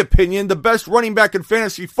my opinion, the best running back in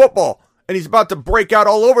fantasy football, and he's about to break out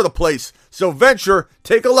all over the place. So Venture,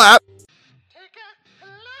 take a lap.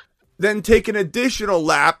 Then take an additional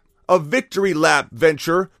lap, a victory lap,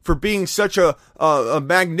 Venture, for being such a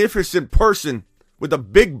magnificent person with a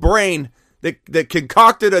big brain that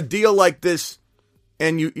concocted a deal like this,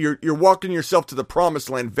 and you're walking yourself to the promised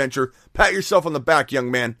land, Venture. Pat yourself on the back, young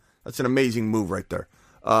man. That's an amazing move right there.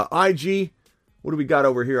 IG, what do we got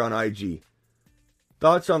over here on IG?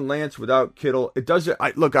 Thoughts on Lance without Kittle? It doesn't.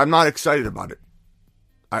 Look, I'm not excited about it.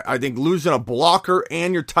 I think losing a blocker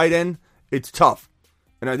and your tight end, it's tough.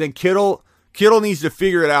 And I think Kittle needs to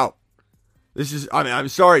figure it out. I'm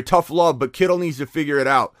sorry, tough love, but Kittle needs to figure it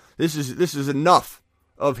out. This is enough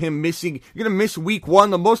of him missing. You're going to miss week 1,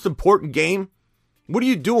 the most important game. What are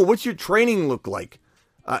you doing? What's your training look like?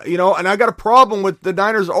 And I got a problem with the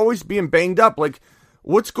Niners always being banged up. Like,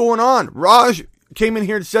 what's going on? Raj came in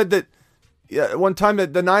here and said that one time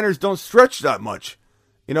that the Niners don't stretch that much.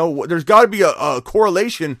 There's got to be a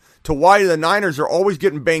correlation to why the Niners are always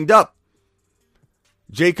getting banged up.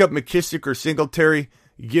 Jacob, McKissick, or Singletary.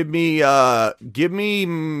 Give me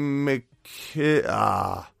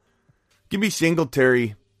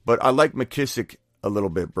Singletary, but I like McKissick a little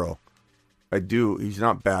bit, bro. I do. He's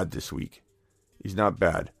not bad this week. He's not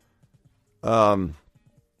bad.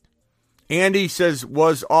 Andy says,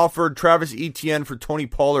 was offered Travis Etienne for Tony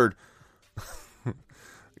Pollard.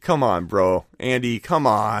 Come on, bro. Andy, come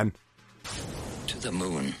on. To the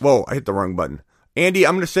moon. Whoa, I hit the wrong button. Andy,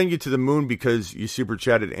 I'm going to send you to the moon because you super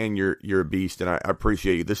chatted and you're a beast, and I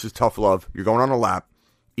appreciate you. This is tough love. You're going on a lap.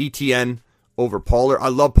 Etienne over Pollard. I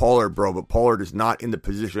love Pollard, bro, but Pollard is not in the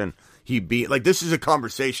position he be. Like, this is a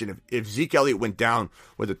conversation. If Zeke Elliott went down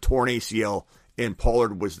with a torn ACL and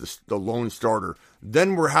Pollard was the lone starter,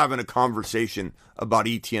 then we're having a conversation about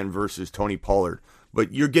Etienne versus Tony Pollard.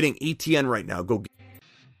 But you're getting Etienne right now. Go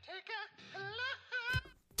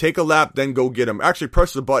take a lap, then go get him. Actually,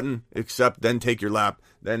 press the button, accept, then take your lap,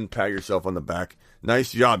 then pat yourself on the back.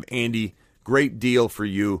 Nice job, Andy. Great deal for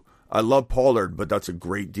you. I love Pollard, but that's a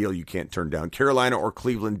great deal you can't turn down. Carolina or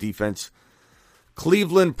Cleveland defense?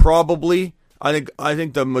 Cleveland probably. I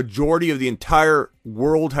think the majority of the entire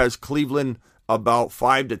world has Cleveland about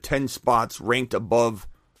 5 to 10 spots ranked above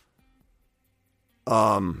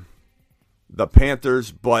the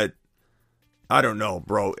Panthers, but I don't know,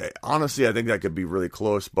 bro. Honestly, I think that could be really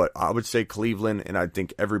close, but I would say Cleveland, and I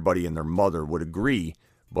think everybody and their mother would agree,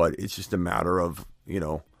 but it's just a matter of,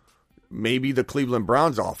 maybe the Cleveland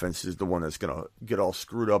Browns offense is the one that's going to get all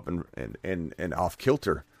screwed up and off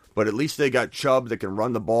kilter. But at least they got Chubb that can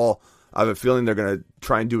run the ball. I have a feeling they're going to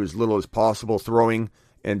try and do as little as possible throwing,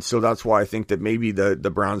 and so that's why I think that maybe the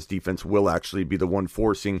Browns defense will actually be the one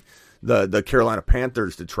forcing the Carolina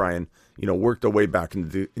Panthers to try and work their way back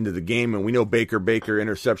into the game. And we know Baker,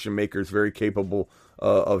 interception maker, is very capable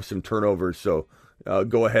of some turnovers. So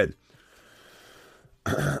go ahead.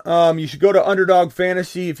 You should go to Underdog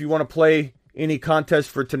Fantasy if you want to play any contest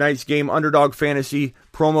for tonight's game. Underdog Fantasy,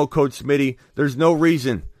 promo code Smitty. There's no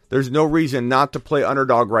reason not to play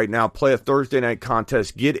Underdog right now. Play a Thursday night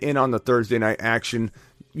contest. Get in on the Thursday night action.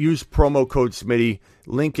 Use promo code Smitty.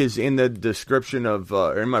 Link is in the description of,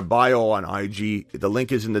 in my bio on IG. The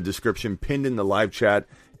link is in the description, pinned in the live chat,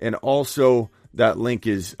 and also that link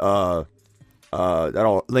is link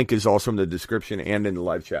is also in the description and in the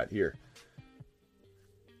live chat here.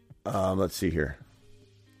 Let's see here.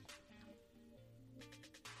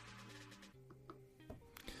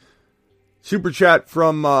 Super chat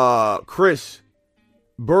from Chris.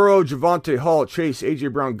 Burrow, Javonte Hall, Chase, A.J.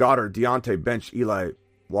 Brown, Goddard, Deontay, bench, Eli,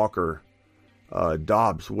 Walker,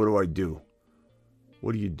 Dobbs. What do I do?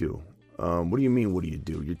 What do you do? What do you mean, what do you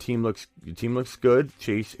do? Your team looks good.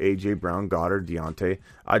 Chase, A.J. Brown, Goddard, Deontay.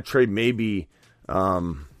 I'd trade maybe...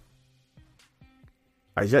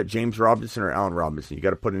 is that James Robinson or Allen Robinson? You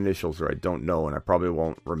got to put initials or I don't know, and I probably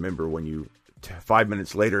won't remember when you 5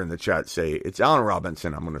 minutes later in the chat say it's Allen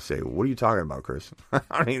Robinson. I'm going to say, what are you talking about, Chris? I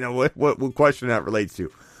don't even know what question that relates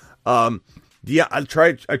to. I try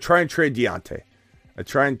and trade Deontay.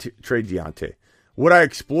 Trade Deontay. Would I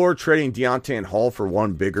explore trading Deontay and Hall for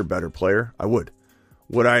one bigger, better player? I would.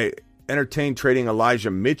 Would I entertain trading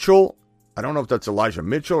Elijah Mitchell? I don't know if that's Elijah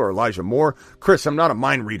Mitchell or Elijah Moore. Chris, I'm not a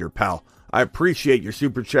mind reader, pal. I appreciate your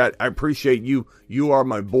super chat. I appreciate you. You are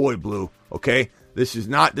my boy, Blue. Okay? This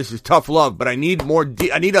is tough love, but I need more.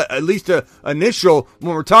 I need at least a initial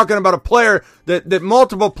when we're talking about a player that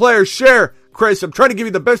multiple players share. Chris, I'm trying to give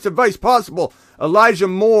you the best advice possible. Elijah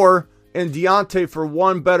Moore and Deontay for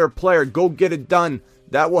one better player. Go get it done.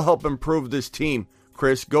 That will help improve this team.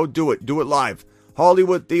 Chris, go do it. Do it live.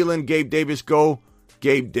 Hollywood, Thielen, Gabe Davis. Go,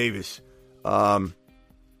 Gabe Davis. Let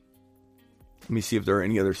me see if there are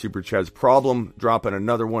any other super chats. Problem, dropping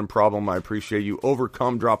another one. Problem, I appreciate you.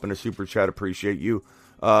 Overcome, dropping a super chat. Appreciate you.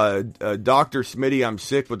 Dr. Smitty, I'm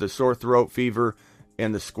sick with the sore throat, fever,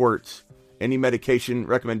 and the squirts. Any medication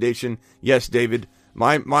recommendation? Yes, David.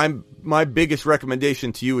 My biggest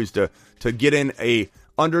recommendation to you is to get in a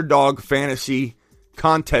Underdog Fantasy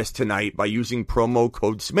contest tonight by using promo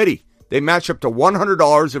code Smitty. They match up to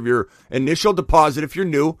 $100 of your initial deposit if you're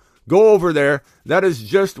new. Go over there. That is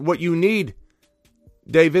just what you need,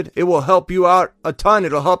 David. It will help you out a ton.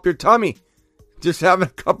 It'll help your tummy. Just having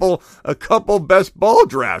a couple best ball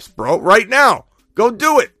drafts, bro, right now. Go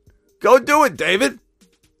do it. Go do it, David.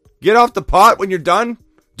 Get off the pot when you're done.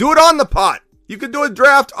 Do it on the pot. You can do a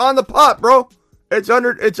draft on the pot, bro. It's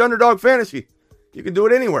Underdog Fantasy. You can do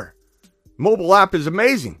it anywhere. Mobile app is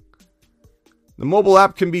amazing. The mobile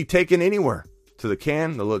app can be taken anywhere. To the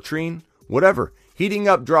can, the latrine, whatever. Heating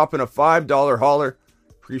Up, dropping a $5 hauler.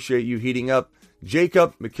 Appreciate you heating up.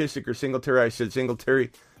 Jacob, McKissick or Singletary. I said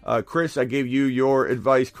Singletary. Chris, I gave you your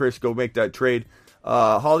advice. Chris, go make that trade.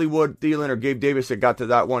 Hollywood, Thielen, or Gabe Davis. I got to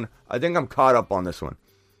that one. I think I'm caught up on this one.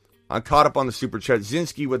 I'm caught up on the super chat.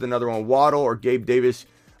 Zinski with another one. Waddle or Gabe Davis.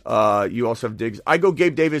 You also have Diggs. I go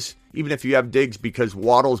Gabe Davis even if you have Diggs because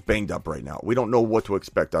Waddle's banged up right now. We don't know what to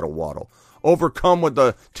expect out of Waddle. Overcome with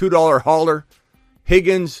the $2 hauler.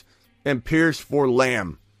 Higgins and Pierce for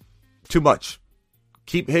Lamb. Too much.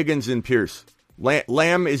 Keep Higgins and Pierce.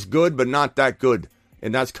 Lamb is good, but not that good.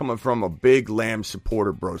 And that's coming from a big Lamb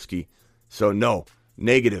supporter, broski. So no,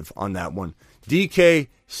 negative on that one. DK,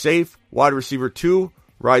 safe, wide receiver 2.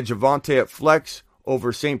 Ride Javonte at flex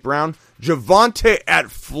over St. Brown. Javonte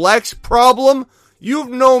at flex, problem? You've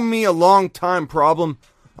known me a long time, problem.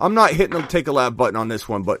 I'm not hitting the take a lab button on this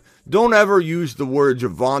one, but don't ever use the word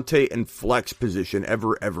Javonte in flex position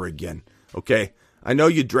ever again. Okay? I know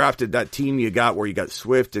you drafted that team you got where you got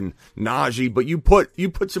Swift and Najee, but you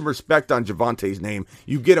put some respect on Javonte's name.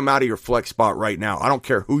 You get him out of your flex spot right now. I don't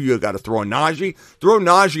care who you got to throw in Najee. Throw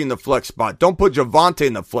Najee in the flex spot. Don't put Javonte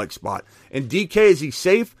in the flex spot. And DK, is he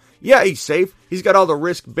safe? Yeah, he's safe. He's got all the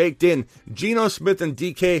risk baked in. Geno Smith and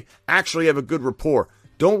DK actually have a good rapport.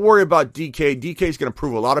 Don't worry about DK. DK is going to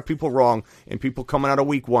prove a lot of people wrong, and people coming out of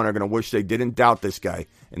week 1 are going to wish they didn't doubt this guy,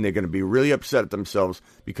 and they're going to be really upset at themselves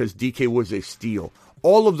because DK was a steal.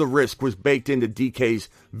 All of the risk was baked into DK's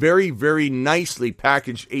very, very nicely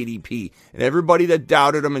packaged ADP, and everybody that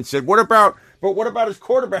doubted him and said, what about his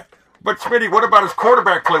quarterback? But Smitty, what about his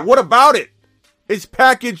quarterback play? What about it? It's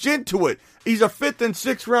packaged into it. He's a 5th and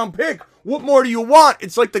 6th round pick. What more do you want?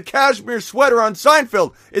 It's like the cashmere sweater on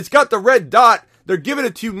Seinfeld. It's got the red dot. They're giving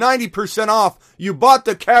it to you 90% off. You bought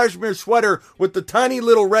the cashmere sweater with the tiny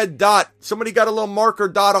little red dot. Somebody got a little marker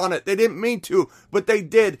dot on it. They didn't mean to, but they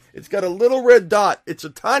did. It's got a little red dot. It's a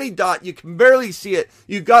tiny dot. You can barely see it.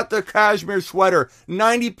 You got the cashmere sweater,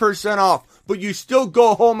 90% off, but you still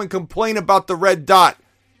go home and complain about the red dot.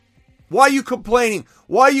 Why are you complaining?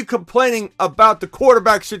 Why are you complaining about the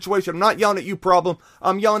quarterback situation? I'm not yelling at you, problem.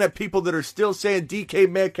 I'm yelling at people that are still saying DK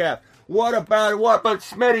Metcalf. What about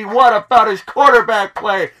Smitty? What about his quarterback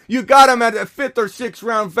play? You got him at a 5th or 6th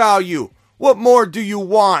round value. What more do you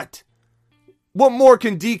want? What more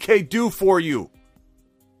can DK do for you?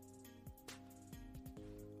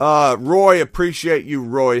 Roy, appreciate you,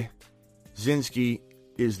 Roy. Zinski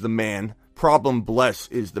is the man. Problem Bless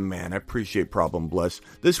is the man. I appreciate Problem Bless.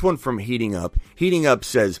 This one from Heating Up. Heating Up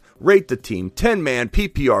says, rate the team. 10-man,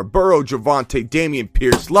 PPR, Burrow, Javonte, Dameon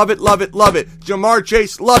Pierce. Love it, love it, love it. Jamar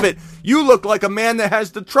Chase, love it. You look like a man that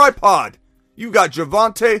has the tripod. You got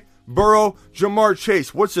Javonte, Burrow, Jamar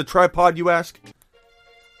Chase. What's the tripod, you ask?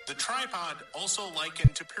 The tripod, also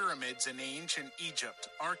likened to pyramids in ancient Egypt,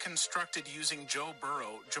 are constructed using Joe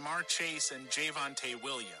Burrow, Jamar Chase, and Javonte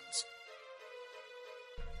Williams.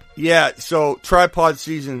 Yeah, so tripod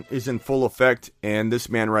season is in full effect, and this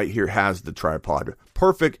man right here has the tripod.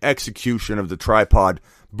 Perfect execution of the tripod.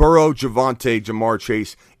 Burrow, Javonte, Jamar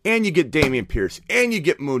Chase, and you get Dameon Pierce, and you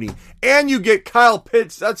get Mooney, and you get Kyle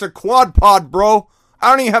Pitts. That's a quad pod, bro. I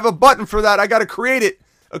don't even have a button for that. I got to create it.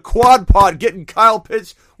 A quad pod, getting Kyle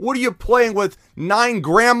Pitts. What are you playing with? 9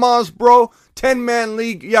 grandmas, bro? 10-man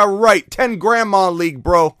league? Yeah, right. 10 grandma league,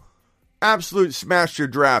 bro. Absolute smash your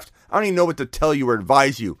draft. I don't even know what to tell you or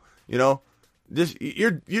advise you. You know,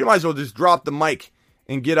 you might as well just drop the mic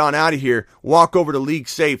and get on out of here. Walk over to League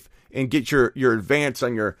Safe and get your advance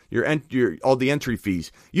on your all the entry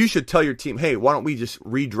fees. You should tell your team, hey, why don't we just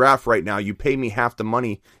redraft right now? You pay me half the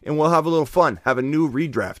money and we'll have a little fun. Have a new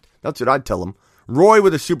redraft. That's what I'd tell them. Roy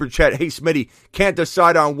with a super chat. Hey, Smitty, can't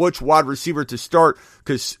decide on which wide receiver to start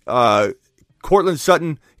because Cortland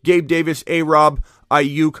Sutton, Gabe Davis, A-Rob,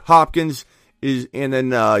 Ayuk, Hopkins. And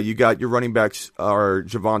then you got your running backs are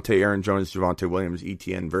Javonte, Aaron Jones, Javonte Williams,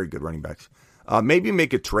 ETN, very good running backs. Maybe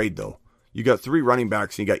make a trade, though. You got 3 running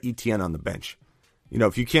backs and you got ETN on the bench. You know,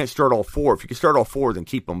 if you can't start all 4, if you can start all 4, then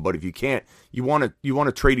keep them. But if you can't, you want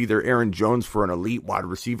to trade either Aaron Jones for an elite wide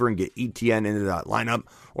receiver and get ETN into that lineup,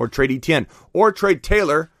 or trade ETN, or trade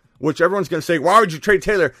Taylor, which everyone's going to say, why would you trade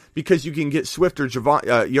Taylor? Because you can get Swift or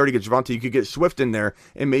Javonte. You already get Javonte. You could get Swift in there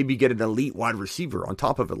and maybe get an elite wide receiver on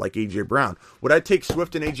top of it, like A.J. Brown. Would I take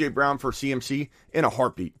Swift and A.J. Brown for CMC? In a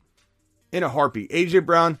heartbeat. In a heartbeat. A.J.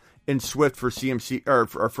 Brown and Swift for CMC, or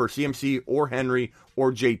for CMC or Henry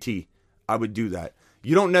or JT. I would do that.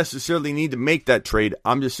 You don't necessarily need to make that trade.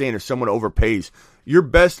 I'm just saying if someone overpays, your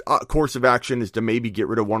best course of action is to maybe get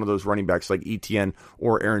rid of one of those running backs like ETN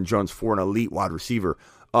or Aaron Jones for an elite wide receiver.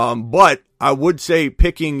 But I would say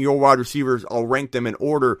picking your wide receivers, I'll rank them in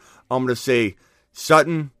order. I'm going to say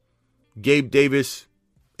Sutton, Gabe Davis,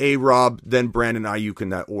 A-Rob, then Brandon Ayuk in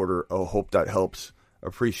that order. Oh, hope that helps.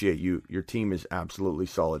 Appreciate you. Your team is absolutely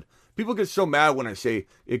solid. People get so mad when I say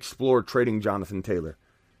explore trading Jonathan Taylor.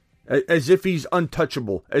 As if he's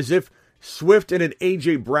untouchable. As if Swift and an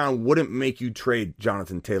A.J. Brown wouldn't make you trade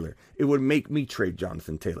Jonathan Taylor. It would make me trade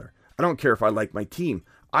Jonathan Taylor. I don't care if I like my team.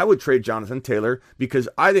 I would trade Jonathan Taylor because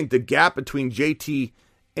I think the gap between JT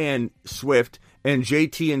and Swift and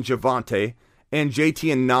JT and Javonte and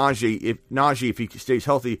JT and Najee, if he stays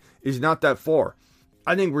healthy, is not that far.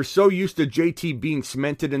 I think we're so used to JT being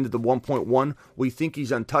cemented into the 1.1, we think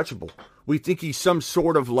he's untouchable. We think he's some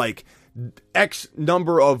sort of like X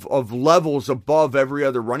number of levels above every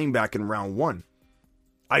other running back in round 1.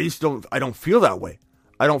 I don't feel that way.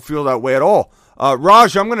 I don't feel that way at all.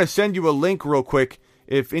 Raj, I'm going to send you a link real quick.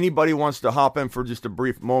 If anybody wants to hop in for just a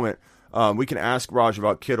brief moment, we can ask Raj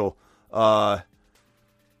about Kittle.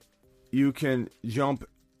 You can jump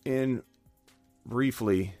in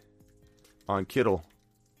briefly on Kittle.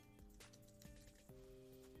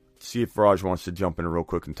 See if Raj wants to jump in real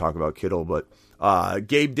quick and talk about Kittle. But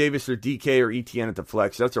Gabe Davis or DK or ETN at the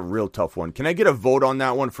flex, that's a real tough one. Can I get a vote on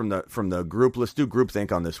that one from the group? Let's do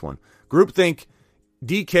groupthink on this one. Groupthink,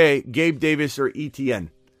 DK, Gabe Davis, or ETN.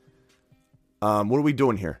 What are we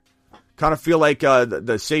doing here? Kind of feel like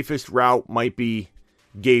the safest route might be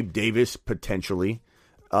Gabe Davis, potentially.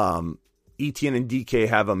 Etienne and DK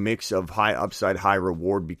have a mix of high upside, high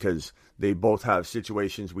reward because they both have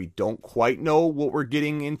situations we don't quite know what we're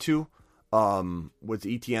getting into with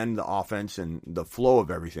Etienne, the offense, and the flow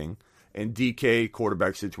of everything. And DK,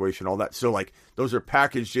 quarterback situation, all that. So, like, those are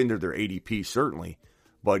packaged into their ADP, certainly.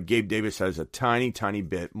 But Gabe Davis has a tiny, tiny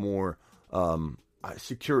bit more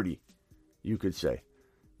security, you could say.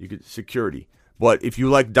 Security. But if you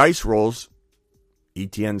like dice rolls,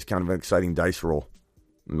 Etienne's kind of an exciting dice roll.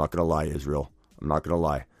 I'm not going to lie, Israel. I'm not going to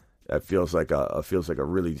lie. That feels like a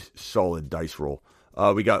really solid dice roll.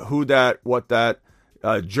 We got Who Dat, What That,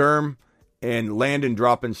 Germ, and Landon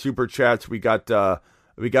dropping super chats. We got this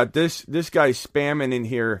guy spamming in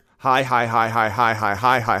here. Hi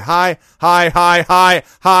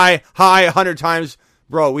 100 times.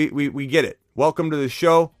 Bro, we get it. Welcome to the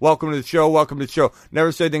show. Welcome to the show. Welcome to the show.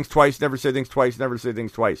 Never say things twice. Never say things twice. Never say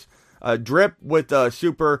things twice. Drip with the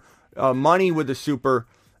super. Money with the super.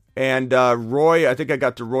 And Roy, I think I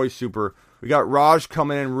got the Roy super. We got Raj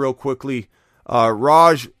coming in real quickly.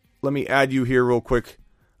 Raj, let me add you here real quick.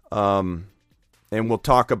 And we'll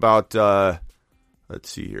talk about, let's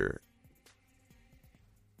see here.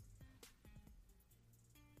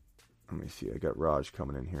 Let me see. I got Raj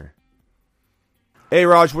coming in here. Hey,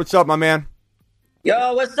 Raj, what's up, my man?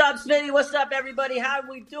 Yo, what's up, Smitty? What's up, everybody? How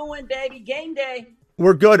we doing, baby? Game day.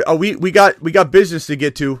 We're good. We got business to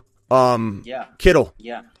get to. Yeah. Kittle.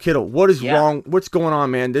 Yeah. Kittle. What is wrong? What's going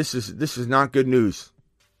on, man? This is not good news.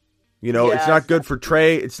 You know, it's not good for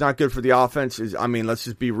Trey. It's not good for the offense. Let's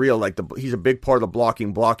just be real. Like he's a big part of the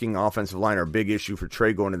blocking offensive line are a big issue for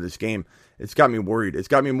Trey going into this game. It's got me worried. It's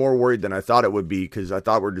got me more worried than I thought it would be because I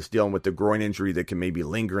thought we're just dealing with the groin injury that can maybe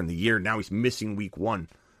linger in the year. Now he's missing week 1.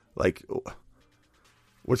 Like,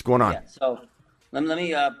 what's going on? Yeah. So let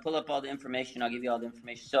me pull up all the information. I'll give you all the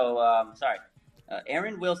information. So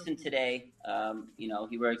Aaron Wilson today.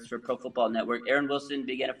 He works for Pro Football Network. Aaron Wilson,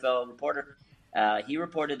 big NFL reporter. He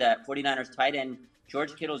reported that 49ers tight end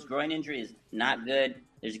George Kittle's groin injury is not good.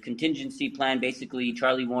 There's a contingency plan. Basically,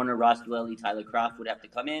 Charlie Warner, Ross Dwelley, Tyler Kroft would have to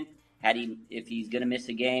come in if he's going to miss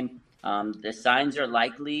a game. The signs are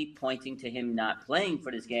likely pointing to him not playing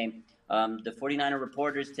for this game. The 49er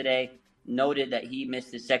reporters today noted that he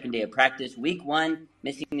missed his second day of practice. Week 1,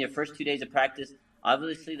 missing their first 2 days of practice.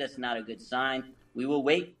 Obviously, that's not a good sign. We will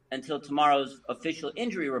wait until tomorrow's official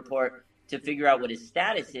injury report to figure out what his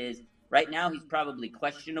status is. Right now, he's probably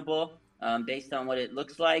questionable based on what it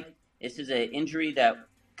looks like. This is an injury that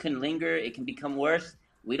can linger. It can become worse.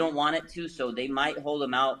 We don't want it to, so they might hold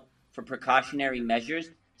him out for precautionary measures.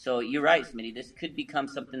 So you're right, Smitty. This could become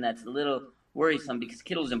something that's a little worrisome because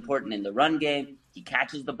Kittle's important in the run game. He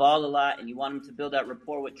catches the ball a lot, and you want him to build that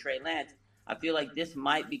rapport with Trey Lance. I feel like this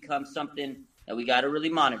might become something that we got to really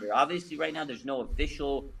monitor. Obviously, right now, there's no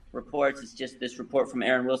official reports. It's just this report from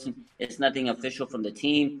Aaron Wilson. It's nothing official from the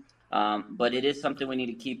team, but it is something we need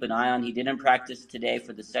to keep an eye on. He didn't practice today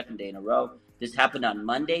for the second day in a row. This happened on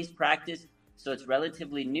Monday's practice, so it's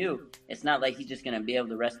relatively new. It's not like he's just going to be able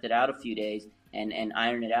to rest it out a few days and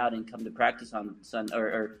iron it out and come to practice on Sunday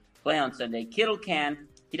or play on Sunday. Kittle can.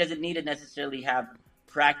 He doesn't need to necessarily have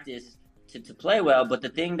practice to play well, but the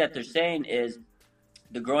thing that they're saying is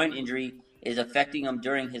the groin injury is affecting him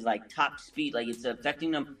during his top speed. It's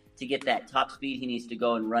affecting him to get that top speed he needs to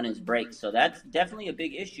go and run his brakes. So that's definitely a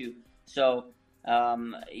big issue. So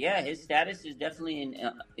his status is definitely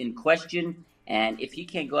in question. And if he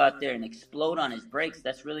can't go out there and explode on his brakes,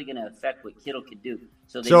 that's really going to affect what Kittle could do.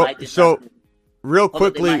 So they might just real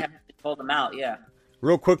quickly, they might have to hold him out. Yeah.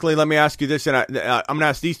 Real quickly, let me ask you this, and I'm going to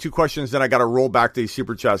ask these two questions, then I got to roll back these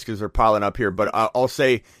super chats because they're piling up here. But I'll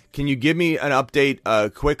say, can you give me an update, a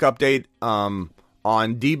quick update on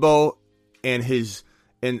Debo and his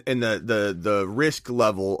and the risk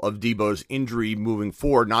level of Debo's injury moving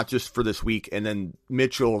forward, not just for this week, and then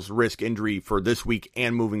Mitchell's risk injury for this week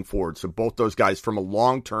and moving forward. So both those guys from a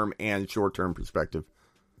long-term and short-term perspective.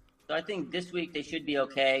 So I think this week they should be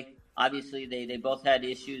okay. Obviously, they both had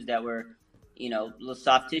issues that were, little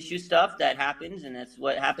soft tissue stuff that happens, and that's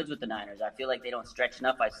what happens with the Niners. I feel like they don't stretch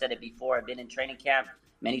enough. I've said it before. I've been in training camp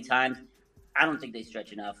many times. I don't think they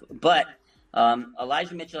stretch enough. But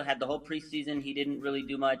Elijah Mitchell had the whole preseason. He didn't really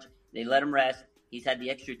do much. They let him rest. He's had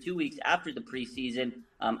the extra 2 weeks after the preseason.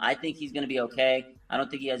 I think he's going to be okay. I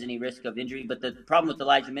don't think he has any risk of injury. But the problem with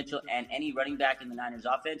Elijah Mitchell and any running back in the Niners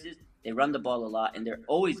offense is they run the ball a lot, and they're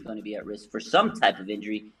always going to be at risk for some type of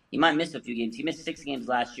injury. He might miss a few games. He missed 6 games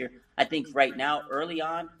last year. I think right now, early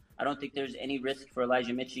on, I don't think there's any risk for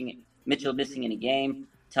Elijah Mitchell missing any game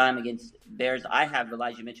time against Bears. I have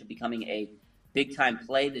Elijah Mitchell becoming a big-time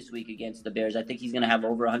play this week against the Bears. I think he's going to have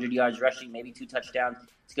over 100 yards rushing, maybe 2 touchdowns.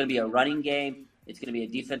 It's going to be a running game. It's going to be a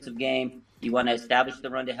defensive game. You want to establish the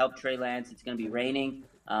run to help Trey Lance. It's going to be raining.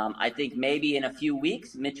 I think maybe in a few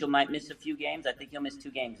weeks, Mitchell might miss a few games. I think he'll miss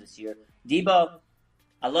 2 games this year. Debo,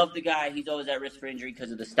 I love the guy. He's always at risk for injury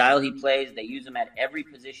because of the style he plays. They use him at every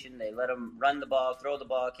position. They let him run the ball, throw the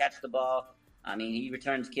ball, catch the ball. I mean, he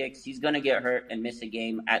returns kicks. He's going to get hurt and miss a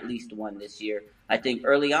game, at least 1 this year. I think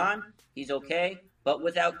early on, he's okay. But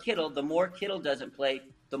without Kittle, the more Kittle doesn't play,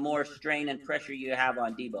 the more strain and pressure you have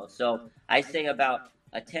on Debo. So I say about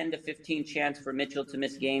a 10 to 15 chance for Mitchell to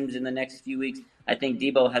miss games in the next few weeks. I think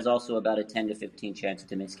Debo has also about a 10 to 15 chance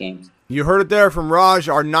to miss games. You heard it there from Raj,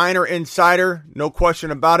 our Niner insider. No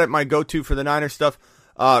question about it. My go-to for the Niner stuff.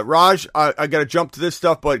 Raj, I got to jump to this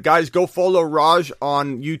stuff, but guys, go follow Raj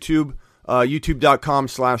on YouTube,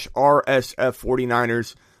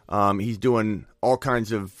 youtube.com/RSF49ers. He's doing all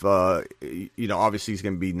kinds of, obviously he's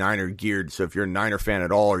going to be Niner geared. So if you're a Niner fan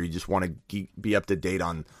at all, or you just want to be up to date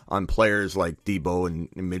on players like Debo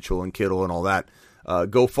and Mitchell and Kittle and all that,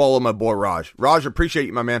 go follow my boy Raj. Raj, appreciate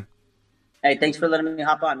you, my man. Hey, thanks for letting me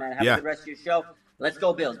hop on, man. Have a good rest of your show. Let's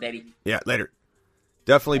go Bills, baby. Yeah, later.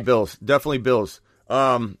 Definitely Bills. Definitely Bills.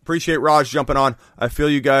 Appreciate Raj jumping on. I feel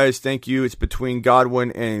you guys. Thank you. It's between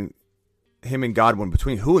Godwin and him and Godwin.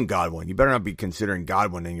 Between who and Godwin? You better not be considering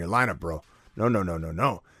Godwin in your lineup, bro.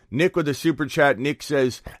 No. Nick with the super chat. Nick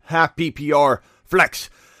says, half PPR,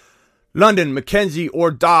 flex. London, McKenzie,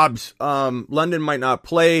 or Dobbs. London might not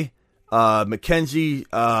play. McKenzie,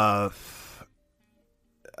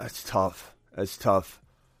 that's tough.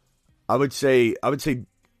 I would say, let's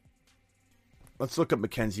look up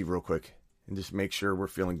McKenzie real quick and just make sure we're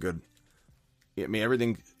feeling good. I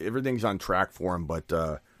mean, everything's on track for him, but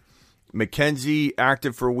McKenzie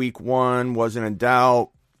active for week 1, wasn't in doubt.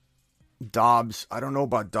 Dobbs, I don't know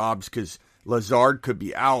about Dobbs because Lazard could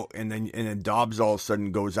be out, and then Dobbs all of a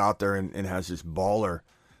sudden goes out there and has this baller.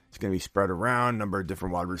 It's going to be spread around, number of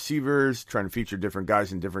different wide receivers, trying to feature different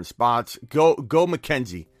guys in different spots. Go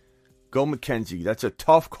McKenzie. Go McKenzie. That's a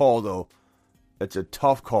tough call, though. That's a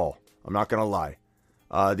tough call. I'm not going to lie.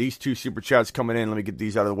 These 2 super chats coming in. Let me get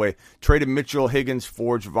these out of the way. Traded Mitchell, Higgins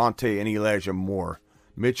for Javonte and Elijah Moore.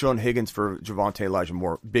 Mitchell and Higgins for Javonte, Elijah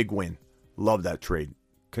Moore. Big win. Love that trade.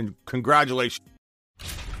 Congratulations.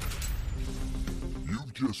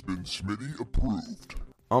 You've just been Smitty approved.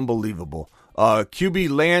 Unbelievable. QB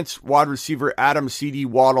Lance, wide receiver Adam, CD,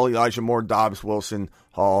 Waddle, Elijah Moore, Dobbs, Wilson,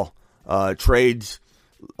 Hall. Trades.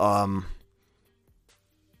 I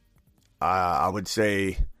would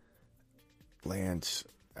say Lance,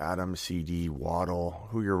 Adam, CD, Waddle.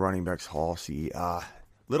 Who are your running backs? Hall, CD.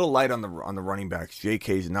 Little light on the running backs.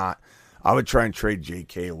 JK's not. I would try and trade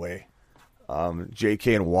JK away.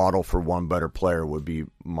 JK and Waddle for one better player would be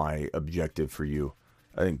my objective for you.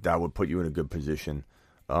 I think that would put you in a good position,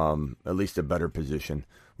 at least a better position.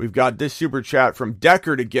 We've got this super chat from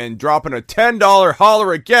Deckard again, dropping a $10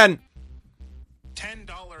 holler again. $10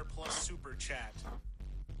 plus super chat.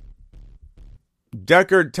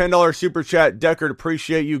 Deckard, $10 super chat. Deckard,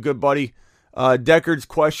 appreciate you, good buddy. Deckard's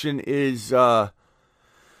question is 1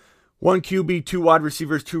 QB, 2 wide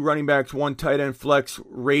receivers, 2 running backs, 1 tight end flex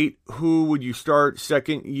rate. Who would you start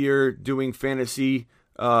second year doing fantasy?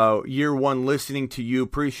 Year 1 listening to you.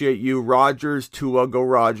 Appreciate you. Rodgers, Tua, go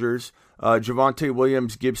Rodgers. Javonte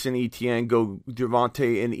Williams, Gibson, Etienne, go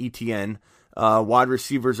Javonte and Etienne. Wide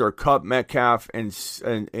receivers are Kupp, Metcalf, and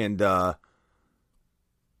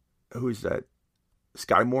who's that?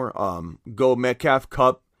 Sky Moore. Go Metcalf,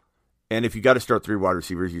 Kupp. And if you got to start 3 wide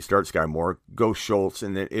receivers, you start Sky Moore, go Schultz.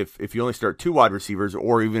 And then if you only start 2 wide receivers,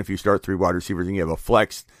 or even if you start 3 wide receivers and you have a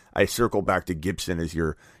flex, I circle back to Gibson as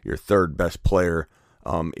your third best player.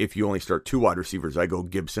 If you only start 2 wide receivers, I go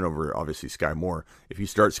Gibson over, obviously, Sky Moore. If you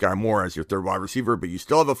start Sky Moore as your third wide receiver, but you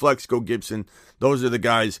still have a flex, go Gibson. Those are the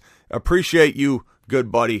guys. Appreciate you,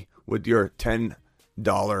 good buddy, with your $10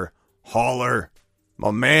 hauler.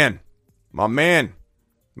 My man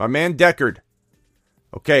Deckard.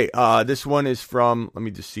 Okay, this one is from, let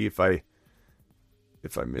me just see if I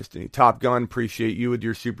missed any. Top Gun, appreciate you with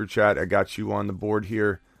your super chat. I got you on the board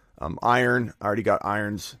here. Iron, I already got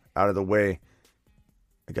Irons out of the way.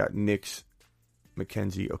 I got Nick's,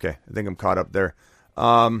 McKenzie. Okay, I think I'm caught up there.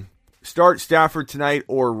 Start Stafford tonight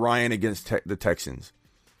or Ryan against the Texans.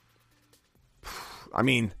 I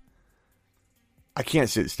mean, I can't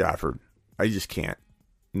sit Stafford. I just can't.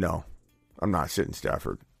 No, I'm not sitting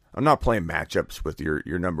Stafford. I'm not playing matchups with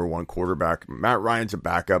your number 1 quarterback. Matt Ryan's a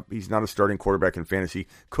backup. He's not a starting quarterback in fantasy.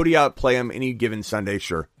 Could he outplay him any given Sunday?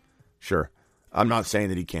 Sure. I'm not saying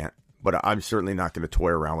that he can't, but I'm certainly not going to toy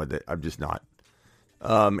around with it. I'm just not.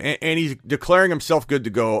 And he's declaring himself good to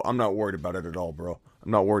go. I'm not worried about it at all, bro.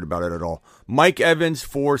 I'm not worried about it at all. Mike Evans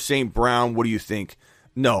for St. Brown. What do you think?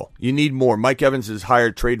 No, you need more. Mike Evans is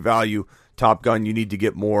higher trade value. Top Gun, you need to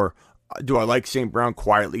get more. Do I like St. Brown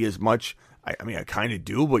quietly as much? I mean, I kind of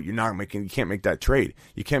do, but you can't make that trade.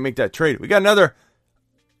 You can't make that trade. We got another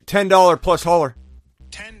 $10 plus hauler.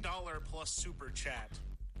 $10 plus super chat.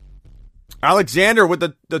 Alexander with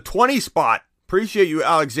the 20 spot. Appreciate you,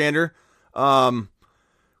 Alexander. 1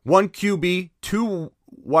 QB, 2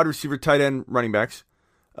 wide receiver, tight end, running backs.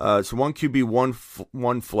 So 1 QB,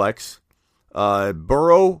 1 flex.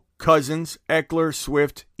 Burrow, Cousins, Eckler,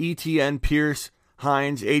 Swift, ETN, Pierce,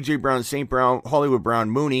 Hines, AJ Brown, St. Brown, Hollywood Brown,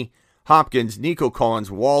 Mooney, Hopkins, Nico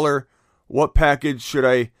Collins, Waller. What package should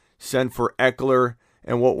I send for Eckler,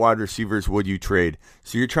 and what wide receivers would you trade?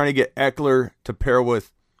 So you're trying to get Eckler to pair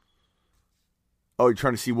with. Oh, you're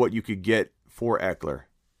trying to see what you could get for Eckler.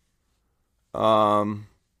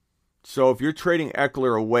 So if you're trading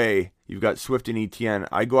Eckler away, you've got Swift and ETN.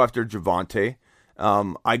 I go after Javonte.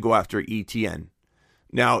 I go after ETN.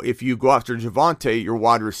 Now, if you go after Javonte, your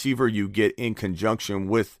wide receiver you get in conjunction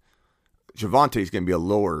with Javonte is going to be a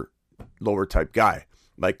lower type guy.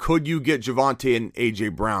 Like, could you get Javonte and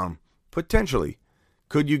AJ Brown? Potentially.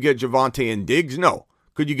 Could you get Javonte and Diggs? No.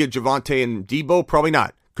 Could you get Javonte and Debo? Probably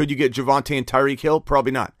not. Could you get Javonte and Tyreek Hill?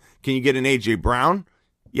 Probably not. Can you get an AJ Brown?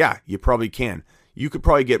 Yeah, you probably can. You could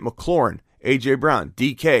probably get McLaurin, AJ Brown,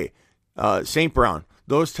 DK, St. Brown,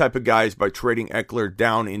 those type of guys by trading Eckler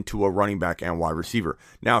down into a running back and wide receiver.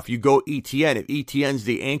 Now, if you go ETN, if ETN's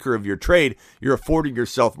the anchor of your trade, you're affording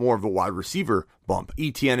yourself more of a wide receiver bump.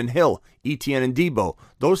 ETN and Hill, ETN and Debo,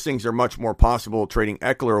 those things are much more possible trading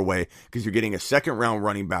Eckler away because you're getting a second-round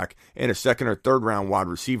running back and a second or third-round wide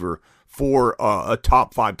receiver for a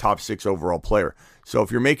top 5, top 6 overall player. So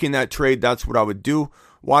if you're making that trade, that's what I would do.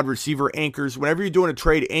 Wide receiver anchors. Whenever you're doing a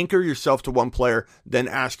trade, anchor yourself to one player, then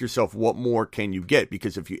ask yourself what more can you get?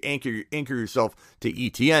 Because if you anchor yourself to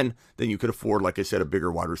ETN, then you could afford, like I said, a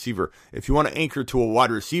bigger wide receiver. If you want to anchor to a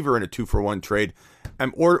wide receiver in a 2-for-1 trade,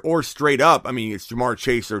 or straight up, I mean, it's Jamar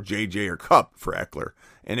Chase or JJ or Kupp for Eckler.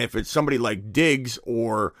 And if it's somebody like Diggs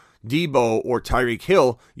or Debo or Tyreek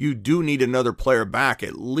Hill, you do need another player back,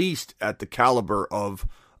 at least at the caliber of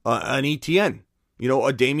an ETN. You know,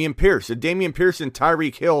 a Dameon Pierce. A Dameon Pierce and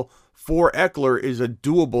Tyreek Hill for Eckler is a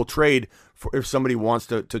doable trade for if somebody wants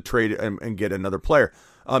to trade and get another player.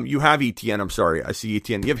 You have ETN. I'm sorry. I see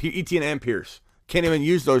ETN. You have ETN and Pierce. Can't even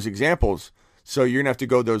use those examples, so you're going to have to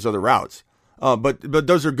go those other routes. But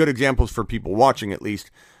those are good examples for people watching, at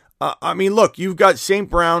least. I mean, look, you've got St.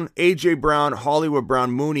 Brown, AJ Brown, Hollywood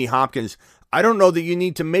Brown, Mooney, Hopkins. I don't know that you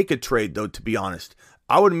need to make a trade, though, to be honest.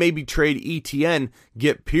 I would maybe trade ETN,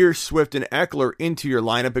 get Pierce, Swift, and Eckler into your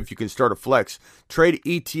lineup if you can start a flex. Trade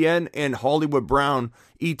ETN and Hollywood Brown,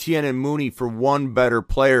 ETN and Mooney for one better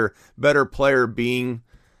player being,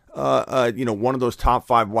 one of those top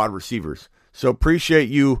 5 wide receivers. So appreciate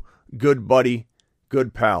you, good buddy,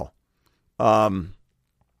 good pal. Let's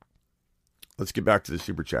get back to the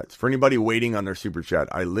Super Chats. For anybody waiting on their Super Chat,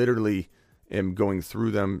 I literally am going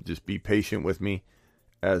through them. Just be patient with me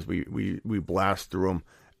as we blast through them.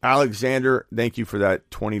 Alexander, thank you for that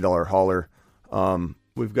 $20 hauler.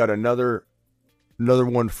 We've got another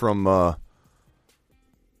one from,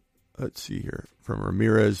 let's see here, from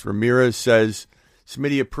Ramirez. Ramirez says,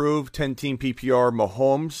 Smitty approved, 10-team PPR,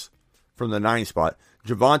 Mahomes from the 9 spot.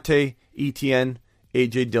 Javonte, ETN,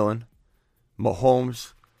 AJ Dillon,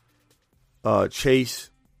 Mahomes, Chase.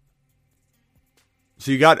 So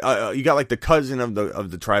you got like the cousin of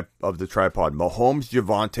the tripod. Mahomes,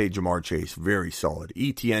 Javonte, Jamar Chase, very solid.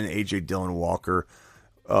 ETN, AJ Dillon, Walker.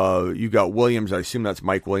 You got Williams. I assume that's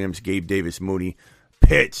Mike Williams, Gabe Davis, Mooney,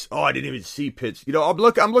 Pitts. Oh, I didn't even see Pitts. You know, I'm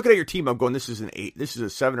looking at your team. I'm going, this is an 8. This is a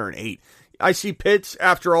 7 or an 8. I see Pitts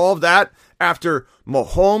after all of that. After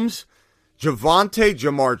Mahomes, Javonte,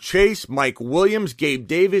 Jamar Chase, Mike Williams, Gabe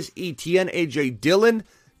Davis, ETN, AJ Dillon.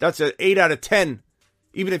 That's an 8 out of 10.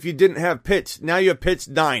 Even if you didn't have Pitts. Now you have Pitts,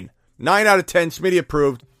 9. 9 out of 10, Smitty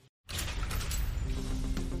approved.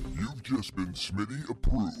 You've just been Smitty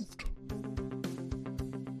approved.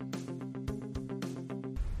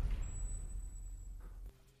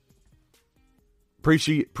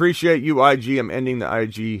 Appreciate you, IG. I'm ending the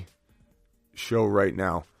IG show right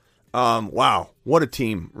now. Wow, what a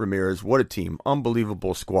team, Ramirez. What a team.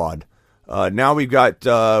 Unbelievable squad. Now we've got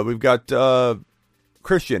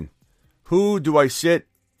Christian. Who do I sit?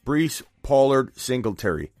 Breece, Pollard,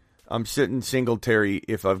 Singletary. I'm sitting Singletary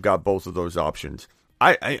if I've got both of those options.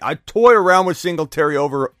 I toy around with Singletary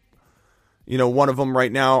over, one of them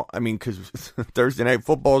right now. I mean, because Thursday Night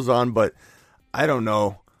Football's on, but I don't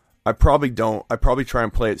know. I probably don't. I probably try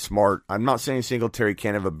and play it smart. I'm not saying Singletary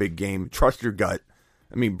can't have a big game. Trust your gut.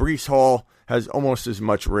 I mean, Breece Hall has almost as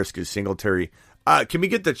much risk as Singletary. Can we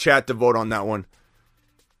get the chat to vote on that one?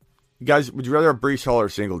 You guys, would you rather have Breece Hall or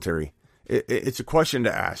Singletary? It's a question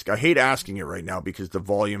to ask. I hate asking it right now because the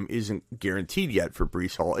volume isn't guaranteed yet for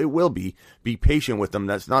Breece Hall. It will be. Be patient with him.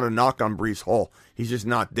 That's not a knock on Breece Hall. He's just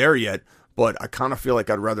not there yet. But I kind of feel like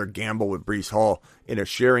I'd rather gamble with Breece Hall in a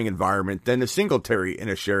sharing environment than a Singletary in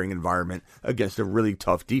a sharing environment against a really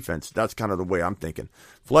tough defense. That's kind of the way I'm thinking.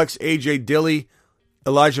 Flex A.J. Dilley,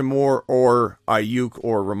 Elijah Moore, or Ayuk,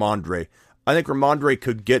 or Ramondre. I think Ramondre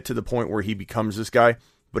could get to the point where he becomes this guy,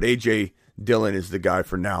 but A.J. Dillon is the guy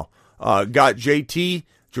for now. Got JT,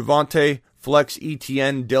 Javonte, Flex,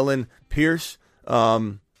 ETN, Dillon, Pierce.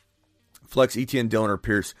 Flex, ETN, Dillon, or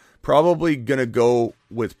Pierce. Probably going to go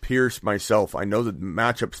with Pierce myself. I know the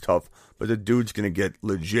matchup's tough, but the dude's going to get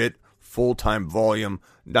legit full-time volume.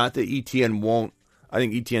 Not that ETN won't. I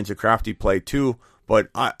think ETN's a crafty play too, but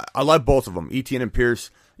I like both of them. ETN and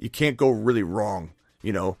Pierce, you can't go really wrong.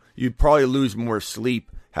 You know, you'd probably lose more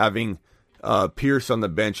sleep having Pierce on the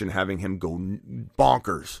bench and having him go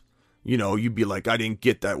bonkers. You know, you'd be like, I didn't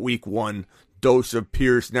get that week 1 dose of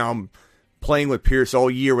Pierce. Now I'm playing with Pierce all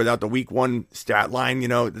year without the week 1 stat line. You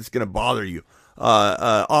know, it's going to bother you.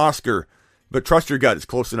 Oscar, but trust your gut. It's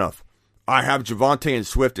close enough. I have Javonte and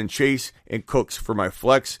Swift and Chase and Cooks for my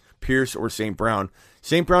flex, Pierce or St. Brown.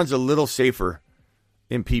 St. Brown's a little safer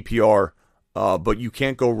in PPR, but you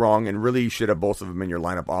can't go wrong, and really you should have both of them in your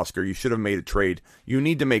lineup, Oscar. You should have made a trade. You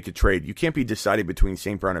need to make a trade. You can't be decided between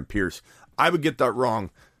St. Brown and Pierce. I would get that wrong,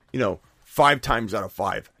 5 times out of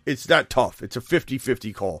 5. It's that tough. It's a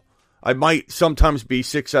 50-50 call. I might sometimes be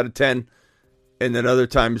 6 out of 10, and then other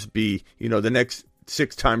times be, the next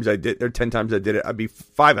 6 times I did, or 10 times I did it, I'd be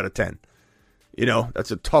 5 out of 10.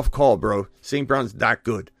 That's a tough call, bro. St. Brown's that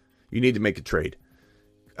good. You need to make a trade.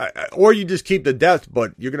 Or you just keep the depth,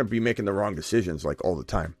 but you're going to be making the wrong decisions like all the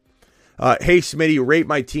time. Hey, Smitty, rate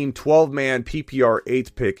my team 12-man PPR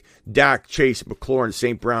 8th pick. Dak, Chase, McLaurin,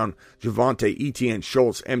 St. Brown, Javonte, ETN,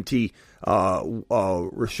 Schultz, MT,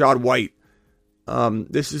 Rashad White.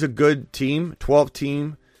 This is a good team, 12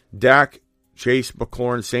 team. Dak, Chase,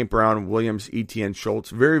 McLaurin, St. Brown, Williams, ETN, Schultz.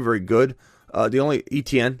 Very, very good. The only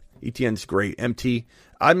ETN's great. MT.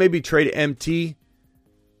 I'd maybe trade MT,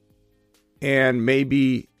 and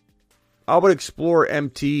maybe I would explore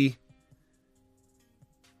MT.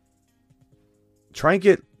 Try and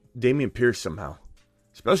get Dameon Pierce somehow,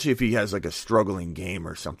 especially if he has like a struggling game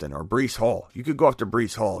or something, or Breece Hall. You could go after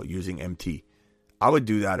Breece Hall using MT. I would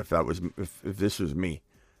do that if this was me.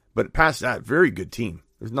 But past that, very good team.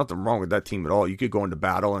 There's nothing wrong with that team at all. You could go into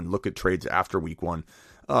battle and look at trades after week 1.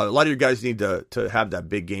 A lot of your guys need to have that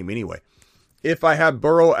big game anyway. If I have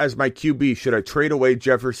Burrow as my QB, should I trade away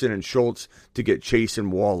Jefferson and Schultz to get Chase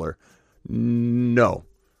and Waller? No.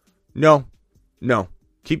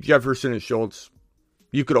 Keep Jefferson and Schultz.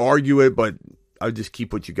 You could argue it, but I would just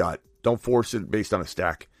keep what you got. Don't force it based on a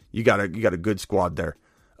stack. You got a good squad there.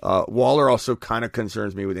 Waller also kind of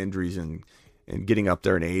concerns me with injuries and getting up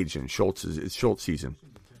there in age, and it's Schultz season.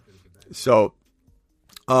 So,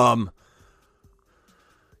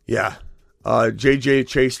 yeah. JJ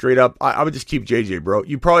Chase straight up. I would just keep JJ, bro.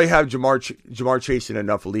 You probably have Jamar Chase in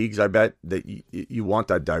enough leagues, I bet, that you want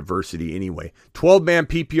that diversity anyway. 12-man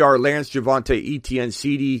PPR, Lance, Javonte, ETN,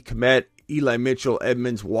 CD, Kmet, Eli Mitchell,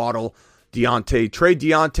 Edmonds, Waddle, Deontay. Trade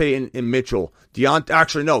Deontay and Mitchell.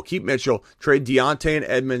 Keep Mitchell. Trade Deontay and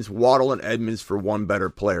Edmonds, Waddle and Edmonds for one better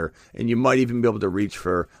player. And you might even be able to reach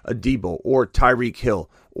for a Debo or Tyreek Hill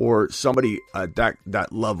or somebody at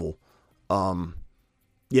that level.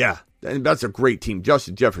 Yeah, and that's a great team.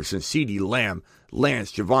 Justin Jefferson, CD Lamb,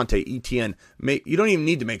 Lance, Javonte, ETN. You don't even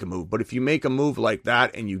need to make a move, but if you make a move like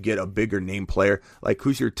that and you get a bigger name player, like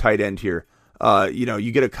who's your tight end here?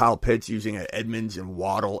 You get a Kyle Pitts using an Edmonds and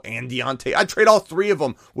Waddle and Deontay. I'd trade all 3 of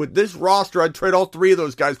them. With this roster, I'd trade all 3 of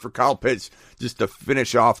those guys for Kyle Pitts just to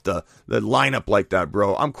finish off the lineup like that,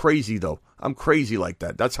 bro. I'm crazy, though. I'm crazy like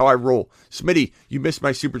that. That's how I roll. Smitty, you missed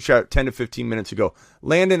my super chat 10 to 15 minutes ago.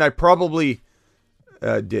 Landon, I probably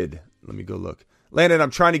did. Let me go look. Landon,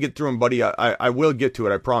 I'm trying to get through them, buddy. I will get to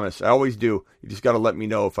it, I promise. I always do. You just got to let me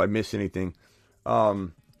know if I miss anything.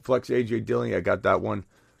 Flex AJ Dillon, I got that one.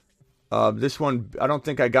 This one, I don't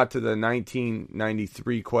think I got to the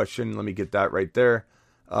 1993 question. Let me get that right there.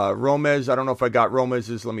 Romez, I don't know if I got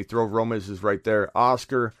Romez's. Let me throw Romez's right there.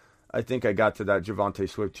 Oscar, I think I got to that. Javonte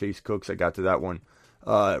Swift, Chase Cooks, I got to that one.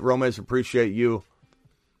 Romez, appreciate you.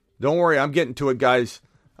 Don't worry, I'm getting to it, guys.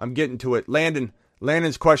 I'm getting to it.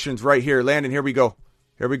 Landon's question's right here. Landon, here we go.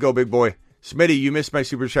 Here we go, big boy. Smitty, you missed my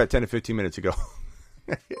super chat 10 to 15 minutes ago.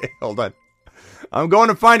 Hold on. I'm going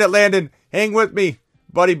to find it, Landon. Hang with me,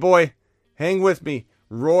 buddy boy. Hang with me.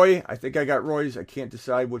 Roy, I think I got Roy's. I can't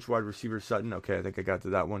decide which wide receiver. Sutton. Okay, I think I got to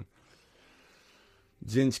that one.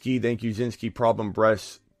 Zinski, thank you, Zinski. Problem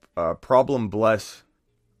bless.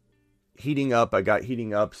 Heating up. I got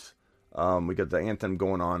heating ups. We got the anthem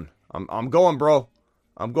going on. I'm going, bro.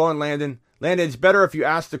 I'm going, Landon. Landon, it's better if you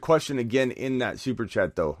ask the question again in that super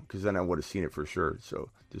chat, though, because then I would have seen it for sure. So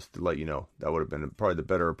just to let you know, that would have been probably the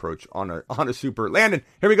better approach on a super. Landon,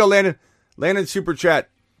 here we go, Landon. Landon super chat.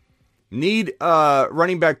 Need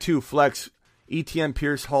running back 2 flex. ETN,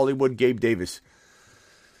 Pierce, Hollywood, Gabe Davis.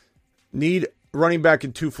 Need running back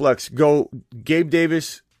in 2 flex. Go Gabe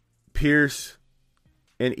Davis, Pierce,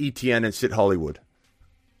 and ETN and sit Hollywood.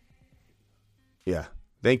 Yeah.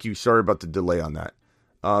 Thank you. Sorry about the delay on that.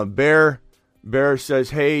 Bear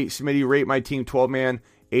says, hey, Smitty, rate my team 12-man.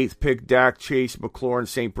 8th pick, Dak, Chase, McLaurin,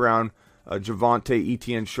 St. Brown, Javonte,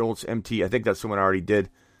 ETN, Schultz, MT. I think that's someone I already did.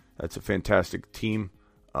 That's a fantastic team.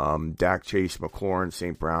 Dak, Chase, McLaurin,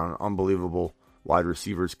 St. Brown. Unbelievable wide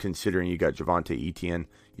receivers considering you got Javonte, ETN.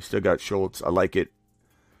 You still got Schultz. I like it.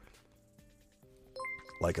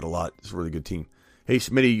 Like it a lot. It's a really good team. Hey,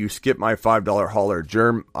 Smitty, you skipped my $5 hauler.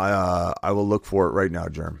 Germ, I will look for it right now,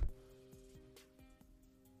 Germ.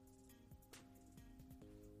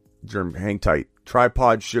 Germ, hang tight.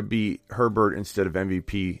 Tripod should be Herbert instead of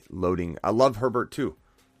MVP loading. I love Herbert, too.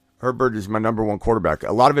 Herbert is my number 1 quarterback.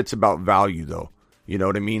 A lot of it's about value, though. You know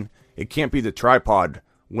what I mean? It can't be the tripod.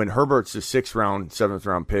 When Herbert's a 6th round, 7th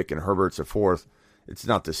round pick, and Herbert's a 4th, it's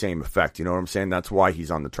not the same effect. You know what I'm saying? That's why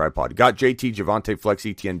he's on the tripod. Got JT, Javonte, Flex,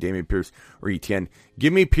 ETN, Damian Pierce, or ETN.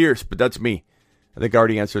 Give me Pierce, but that's me. I think I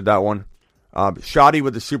already answered that one. Shoddy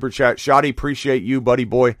with the super chat. Shoddy, appreciate you, buddy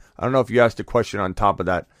boy. I don't know if you asked a question on top of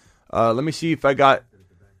that. Let me see if I got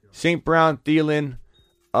St. Brown, Thielen.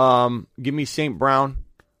 Give me St. Brown.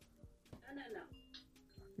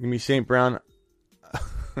 Give me St. Brown.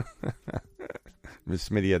 Miss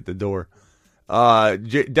Smitty at the door.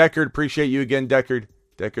 Deckard, appreciate you again, Deckard.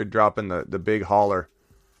 Deckard dropping the big holler.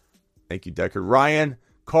 Thank you, Deckard. Ryan,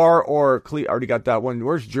 Carr or Cle. Already got that one.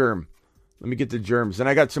 Where's Germ? Let me get the Germs. Then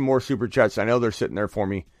I got some more super chats. I know they're sitting there for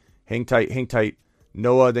me. Hang tight, hang tight.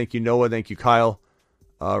 Noah, thank you, Noah. Thank you, Kyle.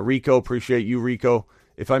 Rico, appreciate you, Rico.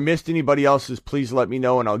 If I missed anybody else's, please let me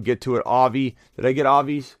know and I'll get to it. Avi, did I get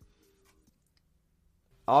Avi's?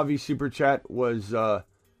 Avi's super chat was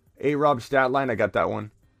A-Rob Statline. I got that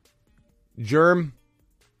one. Germ.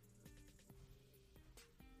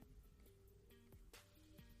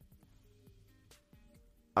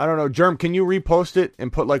 I don't know. Germ, can you repost it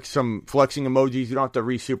and put like some flexing emojis? You don't have to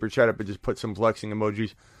re-super chat it, but just put some flexing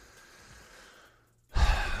emojis.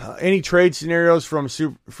 Any trade scenarios from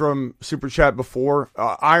super chat before?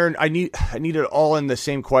 Iron, I need it all in the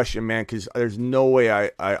same question, man, because there's no way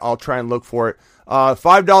I'll try and look for it.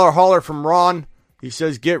 $5 hauler from Ron. He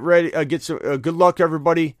says, get ready, get some good luck,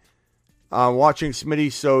 everybody. Watching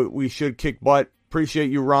Smitty, so we should kick butt. Appreciate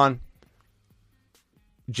you, Ron.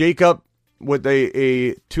 Jacob with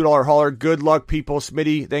a $2 hauler. Good luck, people.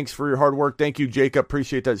 Smitty, thanks for your hard work. Thank you, Jacob.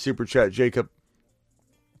 Appreciate that super chat, Jacob.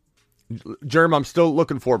 Germ, I'm still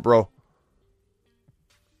looking for it, bro.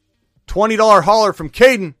 $20 hauler from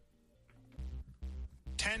Caden.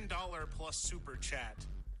 $10 plus super chat.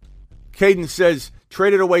 Caden says,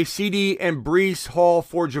 traded away CD and Breece Hall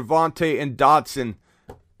for Javonte and Dotson.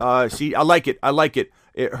 See, I like it. I like it.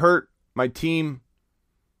 It hurt my team,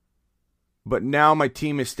 but now my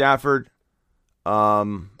team is Stafford.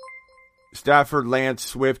 Stafford, Lance,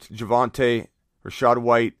 Swift, Javonte, Rashad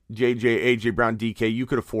White, JJ, AJ Brown, DK. You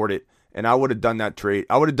could afford it. And I would have done that trade.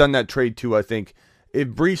 I would have done that trade too, I think. If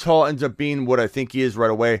Breece Hall ends up being what I think he is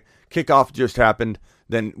right away, kickoff just happened,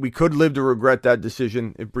 then we could live to regret that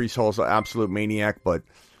decision if Breece Hall's an absolute maniac. But,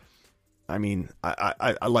 I mean,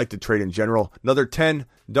 I like the trade in general. Another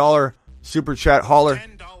 $10 super chat hauler.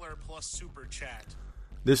 $10 plus super chat.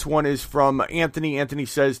 This one is from Anthony. Anthony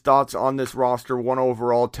says, thoughts on this roster, 1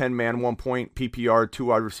 overall, 10-man, 1 point, PPR, 2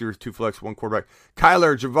 wide receivers, 2 flex, 1 quarterback.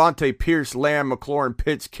 Kyler, Javonte, Pierce, Lamb, McLaurin,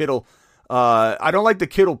 Pitts, Kittle. I don't like the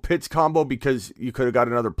Kittle-Pitts combo because you could have got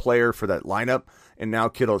another player for that lineup, and now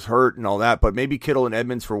Kittle's hurt and all that, but maybe Kittle and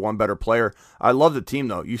Edmonds for one better player. I love the team,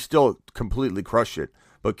 though. You still completely crush it.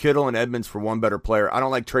 But Kittle and Edmonds for one better player. I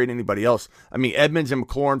don't like trading anybody else. I mean, Edmonds and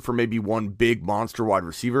McLaurin for maybe one big monster wide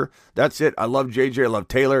receiver. That's it. I love JJ. I love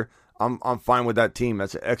Taylor. I'm fine with that team.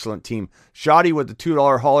 That's an excellent team. Shoddy with the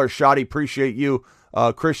 $2 hauler. Shoddy, appreciate you.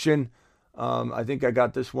 Christian, I think I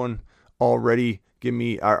got this one already.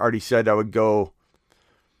 I already said I would go.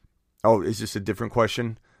 Oh, is this a different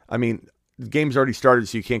question? I mean, the game's already started,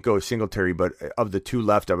 so you can't go Singletary. But of the two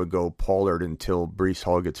left, I would go Pollard until Breece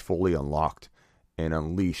Hall gets fully unlocked and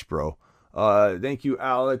unleashed, bro. Thank you,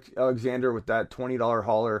 Alexander, with that $20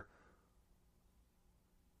 hauler.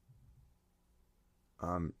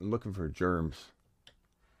 I'm looking for germs.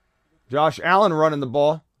 Josh Allen running the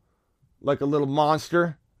ball like a little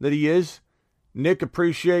monster that he is. Nick,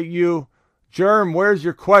 appreciate you. Germ, where's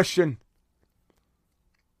your question?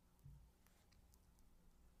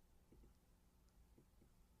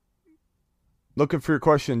 Looking for your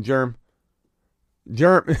question, Germ.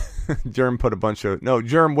 Germ put a bunch of... No,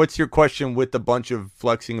 Germ, what's your question with a bunch of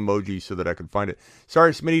flexing emojis so that I can find it?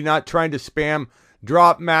 Sorry, Smitty, not trying to spam.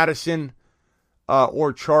 Drop Madison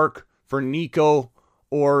or Chark for Nico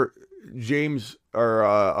or James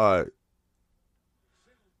or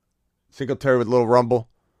Singletary with a little rumble.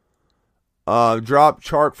 Drop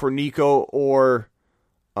Chark for Nico or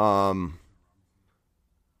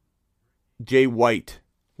Jay White.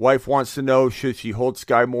 Wife wants to know, should she hold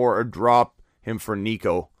Sky Moore or drop him for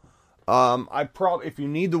Nico? If you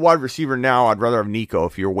need the wide receiver now, I'd rather have Nico.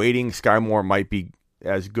 If you're waiting, Sky Moore might be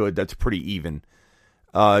as good. That's pretty even.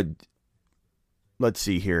 Let's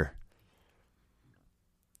see here.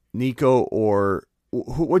 Nico or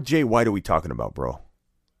what Jay White are we talking about, bro?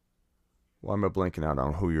 Why am I blanking out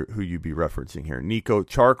on who you'd be referencing here? Nico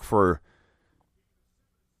Chark for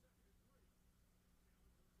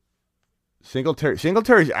Singletary.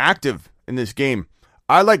 Singletary's active in this game.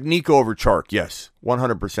 I like Nico over Chark. Yes,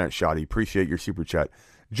 100% Shoddy. Appreciate your super chat.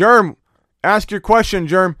 Germ, ask your question,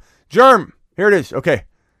 Germ. Germ, here it is. Okay.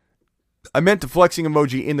 I meant the flexing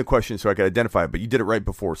emoji in the question so I could identify it, but you did it right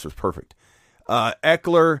before, so it's perfect.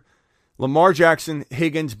 Eckler, Lamar Jackson,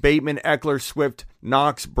 Higgins, Bateman, Eckler, Swift,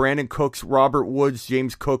 Knox, Brandon Cooks, Robert Woods,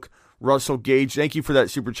 James Cook, Russell Gage. Thank you for that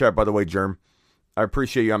super chat, by the way, Germ. I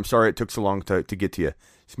appreciate you. I'm sorry it took so long to get to you.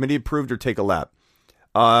 Smitty approved or take a lap.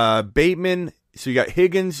 Bateman, so you got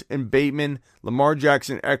Higgins and Bateman, Lamar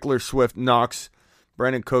Jackson, Eckler, Swift, Knox,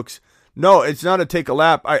 Brandon Cooks. No, it's not a take a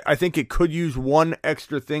lap. I think it could use one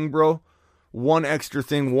extra thing, bro. One extra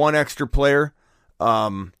thing, one extra player.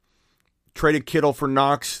 Traded Kittle for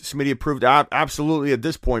Knox. Smitty approved absolutely at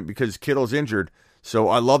this point because Kittle's injured. So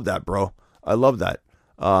I love that, bro. I love that.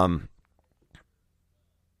 Let's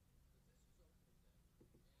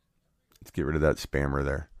get rid of that spammer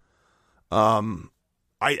there.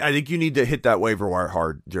 I think you need to hit that waiver wire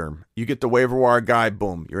hard, Germ. You get the waiver wire guy,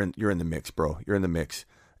 boom, you're in the mix, bro. You're in the mix.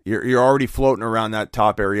 You're already floating around that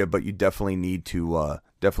top area, but you definitely need to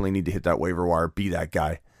hit that waiver wire. Be that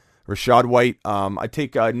guy. Rachaad White. I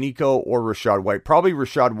take Nico or Rachaad White. Probably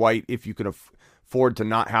Rachaad White if you can afford to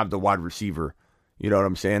not have the wide receiver. You know what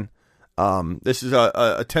I'm saying? This is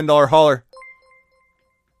a $10 hauler.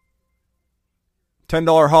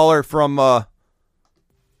 $10 hauler from $10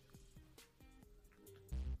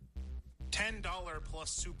 plus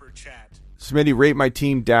super chat. Smitty, rate my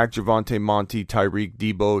team: Dak, Javonte, Monty, Tyreek,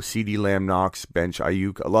 Debo, CeeDee Lamb, Knox, bench,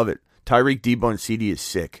 Ayuk. I love it. Tyreek, Debo, and CeeDee is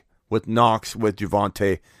sick. With Knox, with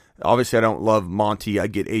Javonte. Obviously, I don't love Monty. I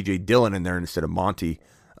get A.J. Dillon in there instead of Monty.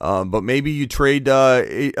 But maybe you trade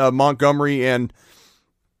Montgomery and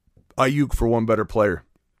Ayuk for one better player.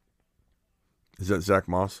 Is that Zach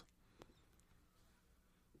Moss?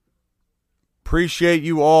 Appreciate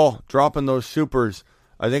you all dropping those supers.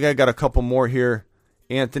 I think I got a couple more here.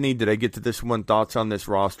 Anthony, did I get to this one? Thoughts on this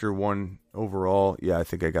roster? One overall? Yeah, I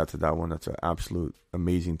think I got to that one. That's an absolute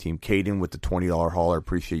amazing team. Caden with the $20 hauler.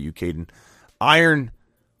 Appreciate you, Caden. Iron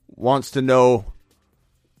wants to know.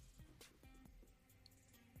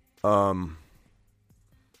 Iron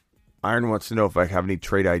wants to know if I have any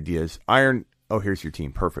trade ideas. Iron, oh, here's your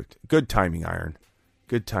team. Perfect. Good timing, Iron.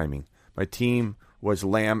 Good timing. My team was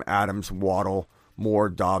Lamb, Adams, Waddle, Moore,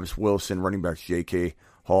 Dobbs, Wilson, running backs, J.K.,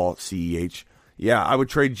 Hall, CEH. Yeah, I would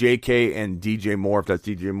trade J.K. and DJ Moore, if that's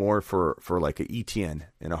DJ Moore, for like an ETN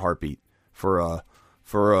in a heartbeat, for a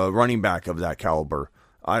running back of that caliber.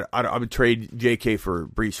 I would trade J.K. for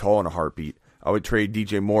Breece Hall in a heartbeat. I would trade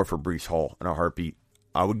DJ Moore for Breece Hall in a heartbeat.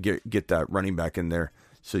 I would get that running back in there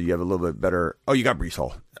so you have a little bit better. Oh, you got Breece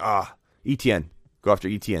Hall. ETN. Go after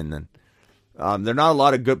ETN then. There are not a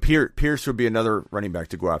lot of good. Pierce would be another running back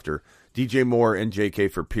to go after. DJ Moore and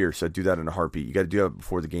JK for Pierce. I'd do that in a heartbeat. You got to do that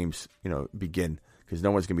before the games, begin, because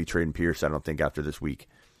no one's going to be trading Pierce, I don't think, after this week.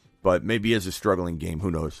 But maybe it's a struggling game.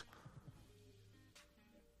 Who knows?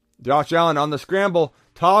 Josh Allen on the scramble,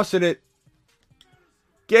 tossing it.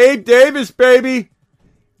 Gabe Davis, baby.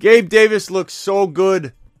 Gabe Davis looks so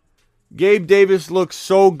good. Gabe Davis looks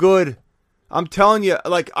so good. I'm telling you,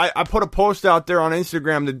 like, I put a post out there on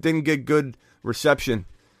Instagram that didn't get good reception.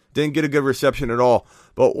 Didn't get a good reception at all.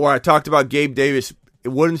 But where I talked about Gabe Davis it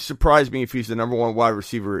wouldn't surprise me if he's the number one wide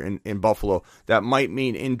receiver in Buffalo. That might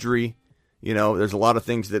mean injury. You know, there's a lot of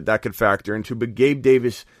things that could factor into. But Gabe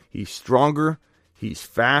Davis, he's stronger. He's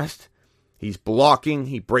fast. He's blocking.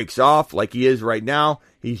 He breaks off like he is right now.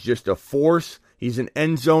 He's just a force. He's an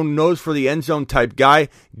end zone, nose for the end zone type guy.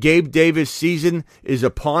 Gabe Davis' season is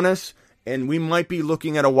upon us, and we might be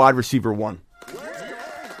looking at a wide receiver 1.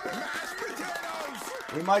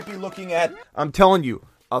 We might be looking at, I'm telling you,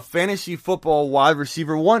 a fantasy football wide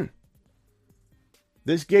receiver 1.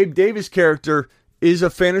 This Gabe Davis character is a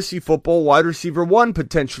fantasy football wide receiver 1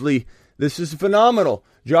 potentially. This is phenomenal.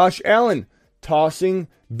 Josh Allen tossing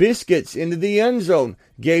biscuits into the end zone.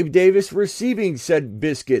 Gabe Davis receiving said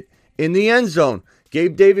biscuit in the end zone.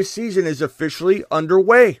 Gabe Davis' season is officially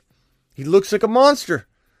underway. He looks like a monster.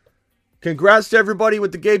 Congrats to everybody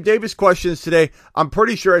with the Gabe Davis questions today. I'm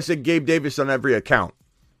pretty sure I said Gabe Davis on every account.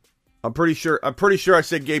 I'm pretty sure I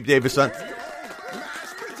said Gabe Davis on.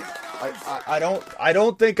 I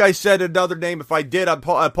don't think I said another name. If I did, I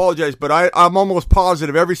apologize. But I'm almost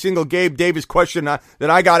positive every single Gabe Davis question that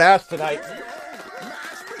I got asked tonight.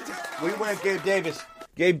 We went Gabe Davis.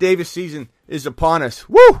 Gabe Davis season is upon us.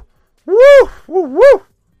 Woo! Woo! Woo! Woo!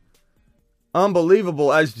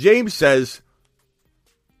 Unbelievable. As James says,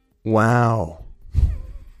 wow.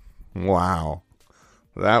 Wow.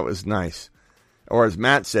 That was nice. Or as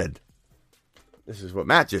Matt said, this is what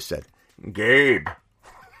Matt just said. Gabe.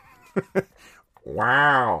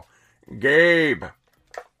 Wow. Gabe.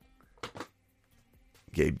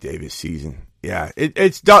 Gabe Davis season. Yeah,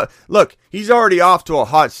 it's look, he's already off to a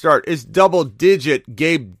hot start. It's double-digit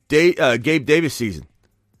Gabe Davis season.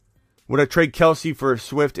 Would I trade Kelsey for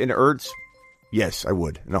Swift and Ertz? Yes, I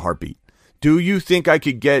would, in a heartbeat. Do you think I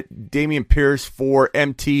could get Dameon Pierce for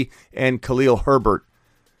MT and Khalil Herbert?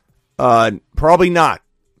 Probably not,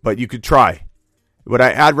 but you could try. Would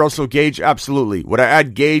I add Russell Gage? Absolutely. Would I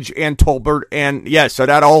add Gage and Tolbert? And yes,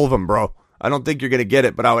 I'd add all of them, bro. I don't think you're going to get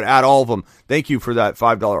it, but I would add all of them. Thank you for that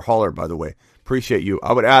 $5 hauler, by the way. Appreciate you.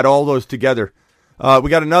 I would add all those together. We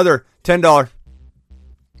got another $10.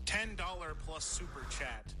 $10 plus super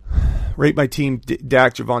chat. Rate my team,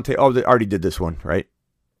 Dak, Javonte. Oh, they already did this one, right?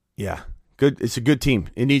 Yeah. Good. It's a good team.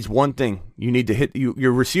 It needs one thing. You need to hit.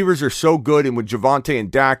 Your receivers are so good, and with Javonte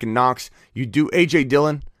and Dak and Knox, you do A.J.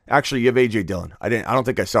 Dillon. Actually, you have A.J. Dillon. I don't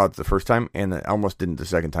think I saw it the first time, and I almost didn't the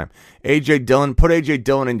second time. A.J. Dillon. Put A.J.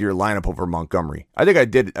 Dillon into your lineup over Montgomery. I think I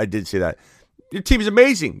did say that. Your team is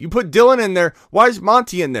amazing. You put Dillon in there. Why is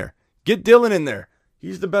Monty in there? Get Dillon in there.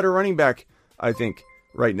 He's the better running back, I think,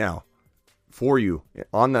 right now for you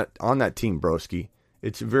on that team, broski.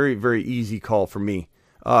 It's a very, very easy call for me.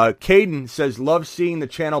 Caden says, love seeing the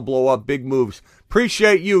channel blow up. Big moves.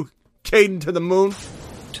 Appreciate you, Caden to the moon.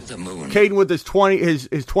 To the moon. Caden with his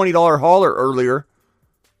 $20 hauler earlier.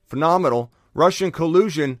 Phenomenal. Russian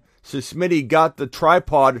collusion says Smitty got the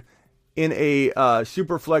tripod in a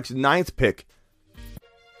Superflex 9th pick.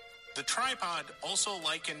 The tripod, also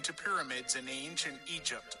likened to pyramids in ancient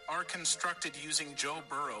Egypt, are constructed using Joe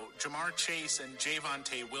Burrow, Jamar Chase, and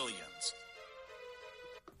Javonte Williams.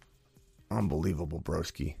 Unbelievable,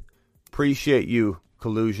 broski. Appreciate you,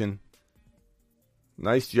 collusion.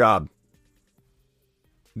 Nice job.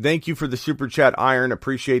 Thank you for the super chat, Iron.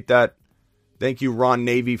 Appreciate that. Thank you, Ron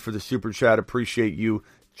Navy, for the super chat. Appreciate you.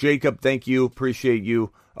 Jacob, thank you. Appreciate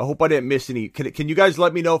you. I hope I didn't miss any. Can you guys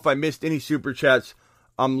let me know if I missed any super chats?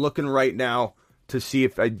 I'm looking right now to see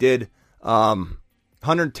if I did.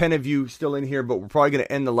 110 of you still in here, but we're probably going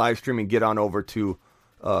to end the live stream and get on over to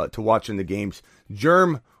watching the games.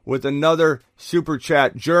 Germ with another super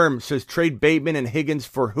chat. Germ says, trade Bateman and Higgins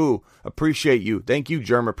for who? Appreciate you. Thank you,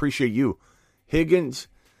 Germ. Appreciate you. Higgins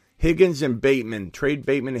and Bateman. Trade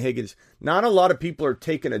Bateman and Higgins. Not a lot of people are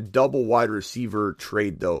taking a double wide receiver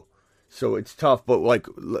trade, though. So it's tough. But like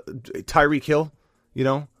Tyreek Hill, you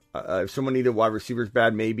know, if someone needed wide receivers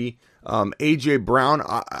bad, maybe. A.J. Brown,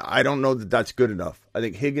 I don't know that that's good enough. I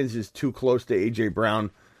think Higgins is too close to A.J.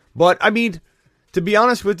 Brown. But, I mean, to be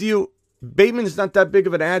honest with you, Bateman is not that big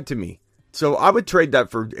of an ad to me. So I would trade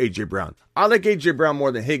that for A.J. Brown. I like A.J. Brown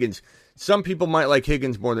more than Higgins. Some people might like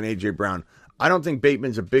Higgins more than A.J. Brown. I don't think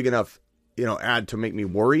Bateman's a big enough, ad to make me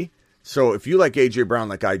worry. So if you like A.J. Brown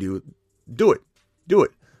like I do, do it. Do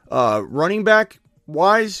it. Running back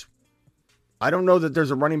wise, I don't know that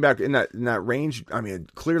there's a running back in that range. I mean,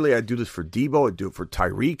 clearly I'd do this for Debo. I'd do it for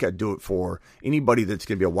Tyreek. I'd do it for anybody that's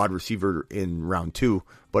going to be a wide receiver in round 2.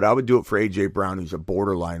 But I would do it for A.J. Brown, who's a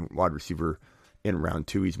borderline wide receiver in round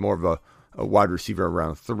 2. He's more of a wide receiver in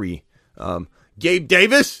round 3. Gabe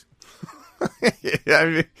Davis? I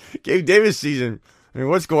mean, Gabe Davis season. I mean,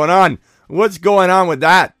 what's going on? What's going on with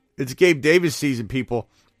that? It's Gabe Davis season, people.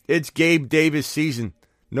 It's Gabe Davis season.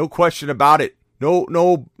 No question about it.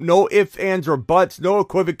 No ifs, ands, or buts. No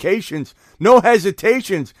equivocations. No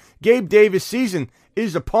hesitations. Gabe Davis season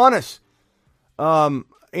is upon us.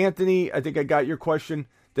 Anthony, I think I got your question.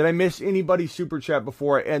 Did I miss anybody's super chat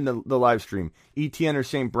before I end the live stream? ETN or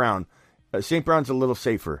St. Brown? St. Brown's a little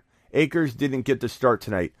safer. Akers didn't get the start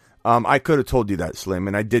tonight. I could have told you that, Slim,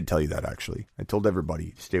 and I did tell you that, actually. I told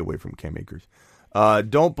everybody, stay away from Cam Akers.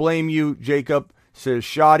 Don't blame you, Jacob, says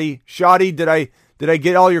Shoddy. Shoddy, did I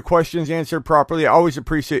get all your questions answered properly? I always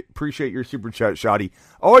appreciate your super chat, Shoddy.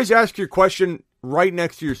 Always ask your question right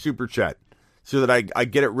next to your super chat, so that I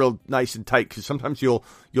get it real nice and tight, because sometimes you'll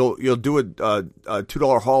do a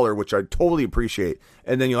 $2 hauler, which I totally appreciate,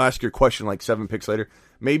 and then you'll ask your question like 7 picks later.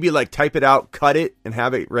 Maybe like type it out, cut it, and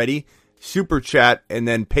have it ready, super chat, and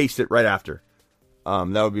then paste it right after.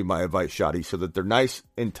 That would be my advice, Shoddy, so that they're nice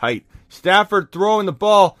and tight. Stafford throwing the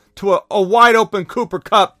ball to a wide open Cooper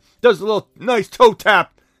Kupp, does a little nice toe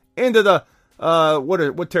tap into the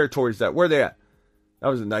what territory is that? Where are they at? That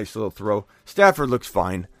was a nice little throw. Stafford looks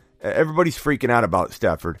fine. Everybody's freaking out about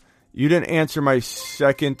Stafford. You didn't answer my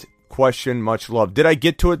second question. Much love. Did I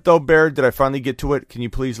get to it, though, Bear? Did I finally get to it? Can you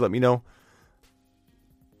please let me know?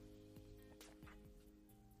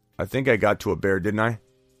 I think I got to it, Bear, didn't I?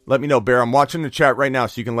 Let me know, Bear. I'm watching the chat right now,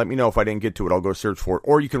 so you can let me know if I didn't get to it. I'll go search for it.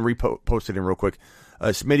 Or you can repost it in real quick.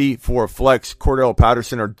 Smitty for flex, Cordell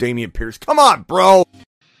Patterson, or Damian Pierce. Come on, bro!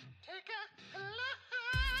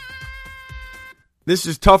 This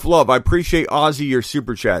is tough love. I appreciate Ozzy, your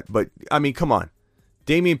super chat, but, I mean, come on.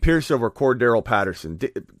 Damian Pierce over Cordero Patterson.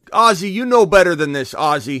 Ozzy, you know better than this,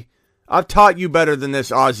 Ozzy. I've taught you better than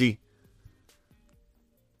this, Ozzy.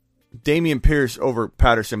 Damian Pierce over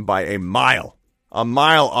Patterson by a mile. A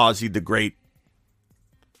mile, Ozzy the Great.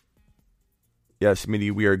 Yes,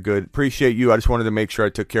 Smitty, we are good. Appreciate you. I just wanted to make sure I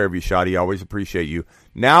took care of you, Shoddy. I always appreciate you.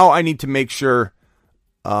 Now I need to make sure...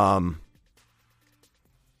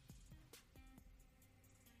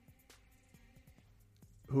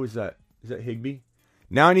 Who is that? Is that Higbee?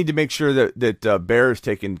 Now I need to make sure that Bear is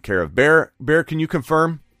taken care of. Bear, can you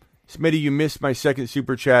confirm? Smitty, you missed my second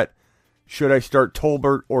super chat. Should I start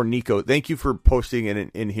Tolbert or Nico? Thank you for posting it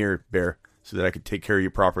in here, Bear, so that I could take care of you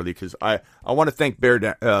properly. Because I want to thank Bear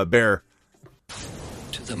to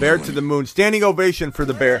the moon. Standing ovation for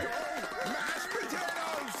the Bear.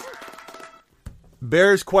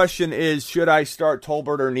 Bear's question is, should I start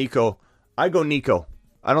Tolbert or Nico? I go Nico.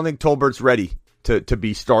 I don't think Tolbert's ready to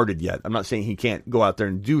be started yet. I'm not saying he can't go out there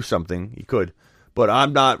and do something. He could. But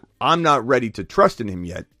I'm not ready to trust in him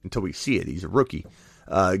yet until we see it. He's a rookie.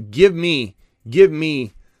 Give me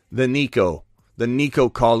the Nico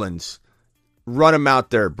Collins. Run him out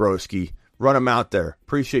there, broski. Run him out there.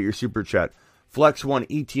 Appreciate your super chat. Flex one,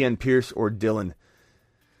 ETN, Pierce, or Dylan.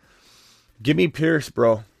 Give me Pierce,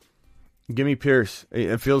 bro. Give me Pierce.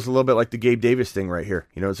 It feels a little bit like the Gabe Davis thing right here.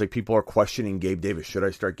 You know, it's like people are questioning Gabe Davis. Should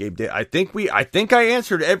I start Gabe Davis? I think I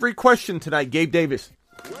answered every question tonight, Gabe Davis.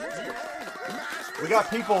 We got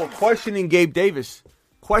people questioning Gabe Davis.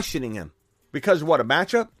 Questioning him. Because what, a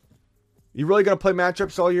matchup? You really going to play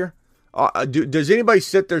matchups all year? Does anybody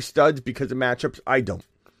sit their studs because of matchups? I don't.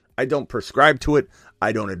 I don't prescribe to it.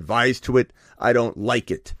 I don't advise to it. I don't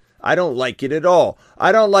like it. I don't like it at all.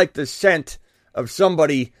 I don't like the scent of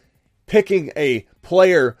somebody picking a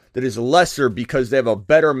player that is lesser because they have a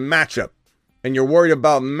better matchup. And you're worried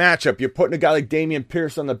about matchup. You're putting a guy like Damian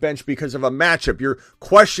Pierce on the bench because of a matchup. You're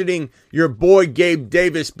questioning your boy Gabe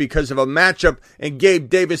Davis because of a matchup. And Gabe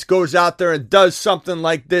Davis goes out there and does something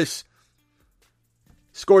like this.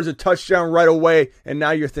 Scores a touchdown right away. And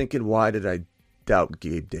now you're thinking, why did I doubt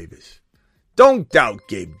Gabe Davis? Don't doubt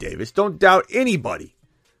Gabe Davis. Don't doubt anybody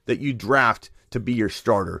that you draft to be your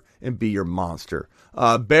starter and be your monster.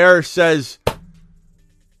 Bear says,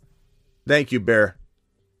 thank you, Bear.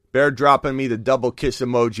 Bear dropping me the double kiss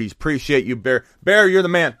emojis. Appreciate you, Bear. Bear, you're the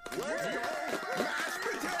man.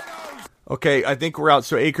 Okay, I think we're out.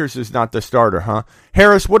 So Akers is not the starter, huh?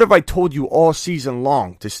 Harris, what have I told you all season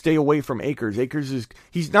long to stay away from Akers?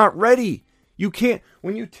 He's not ready. You can't,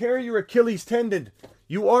 when you tear your Achilles tendon,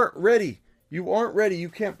 you aren't ready. You aren't ready. You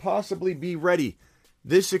can't possibly be ready.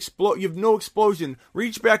 You have no explosion.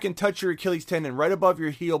 Reach back and touch your Achilles tendon right above your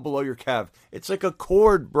heel, below your calf. It's like a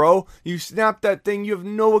cord, bro. You snap that thing, you have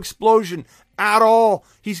no explosion at all.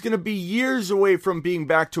 He's going to be years away from being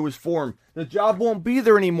back to his form. The job won't be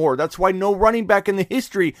there anymore. That's why no running back in the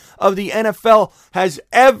history of the NFL has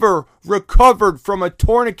ever recovered from a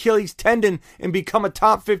torn Achilles tendon and become a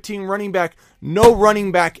top 15 running back. No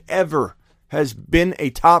running back ever has been a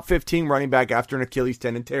top 15 running back after an Achilles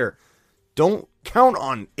tendon tear. Don't count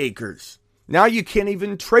on Akers. Now you can't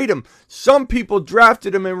even trade him. Some people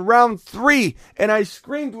drafted him in round 3, and I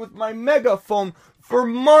screamed with my megaphone for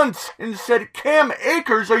months and said, Cam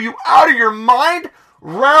Akers, are you out of your mind?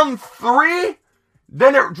 Round 3?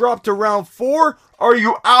 Then it dropped to round 4. Are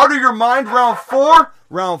you out of your mind? Round 4?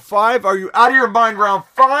 Round 5? Are you out of your mind? Round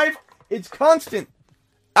 5? It's constant.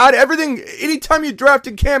 Out of everything, anytime you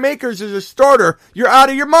drafted Cam Akers as a starter, you're out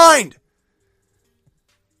of your mind.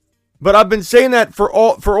 But I've been saying that for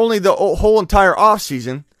only the whole entire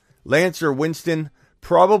offseason. Lance or Winston,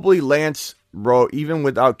 probably Lance, bro, even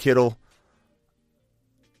without Kittle.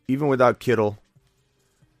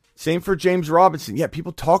 Same for James Robinson. Yeah,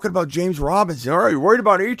 people talking about James Robinson. All right, you worried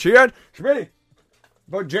about Etienne? Schmitty.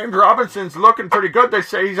 But James Robinson's looking pretty good. They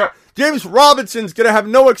say James Robinson's going to have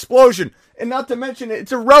no explosion. And not to mention,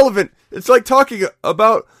 it's irrelevant. It's like talking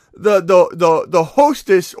about the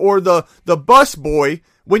hostess or the bus boy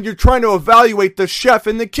when you're trying to evaluate the chef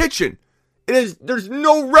in the kitchen. There's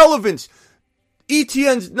no relevance.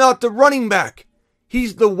 Etienne's not the running back.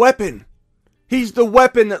 He's the weapon. He's the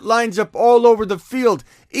weapon that lines up all over the field.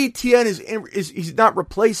 Etienne he's not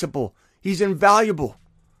replaceable. He's invaluable.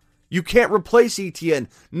 You can't replace Etienne.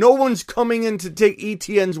 No one's coming in to take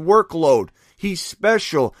Etienne's workload. He's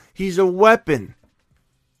special. He's a weapon.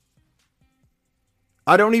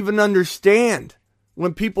 I don't even understand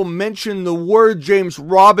when people mention the word James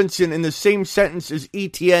Robinson in the same sentence as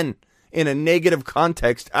Etienne in a negative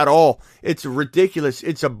context at all. It's ridiculous.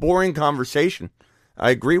 It's a boring conversation.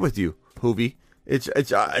 I agree with you, Hoovie. It's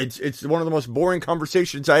one of the most boring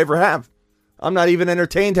conversations I ever have. I'm not even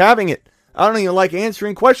entertained having it. I don't even like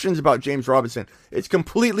answering questions about James Robinson. It's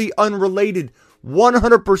completely unrelated,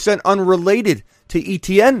 100% unrelated to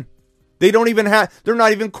Etienne. They're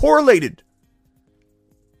not even correlated.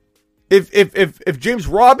 If James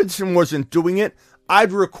Robinson wasn't doing it,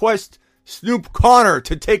 I'd request Snoop Connor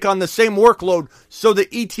to take on the same workload so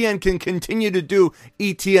that Etienne can continue to do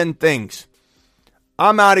Etienne things.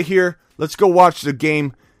 I'm out of here. Let's go watch the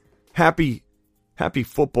game. Happy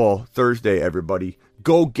football Thursday, everybody.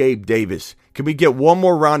 Go Gabe Davis. Can we get one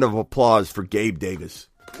more round of applause for Gabe Davis?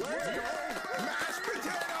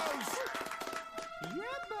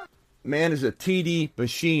 Man is a TD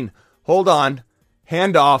machine. Hold on.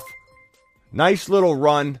 Handoff. Nice little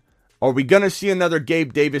run. Are we going to see another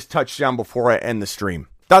Gabe Davis touchdown before I end the stream?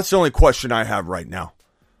 That's the only question I have right now.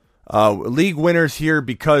 League winners here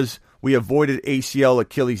because we avoided ACL,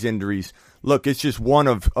 Achilles injuries. Look, it's just one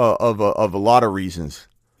of a lot of reasons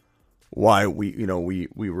why we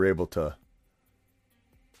were able to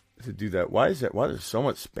do that. Why is that? Why there's so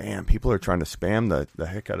much spam? People are trying to spam the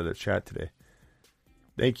heck out of the chat today.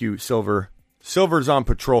 Thank you, Silver. Silver's on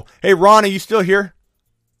patrol. Hey, Ron, are you still here?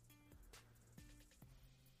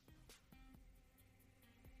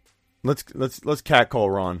 Let's catcall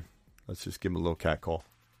Ron. Let's just give him a little catcall.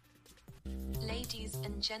 Ladies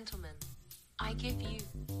and gentlemen, I give you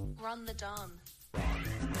Ron the Don.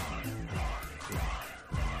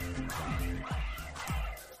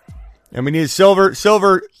 And we need Silver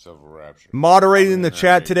Rapture moderating the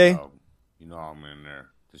chat today. Dog. You know I'm in there.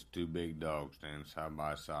 Just two big dogs standing side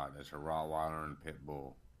by side. That's a Rottweiler and a Pit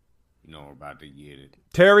Bull. You know we're about to get it.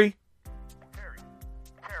 Terry. Hey,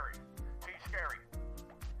 Scary.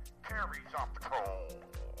 Terry's on patrol.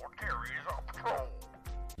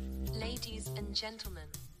 Ladies and gentlemen,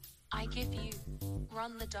 I give you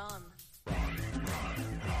Ron the Don.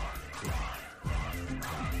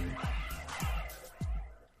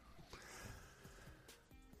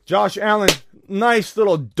 Josh Allen, nice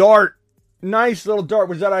little dart.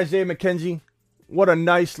 Was that Isaiah McKenzie? What a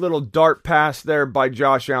nice little dart pass there by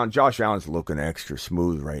Josh Allen. Josh Allen's looking extra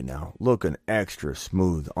smooth right now.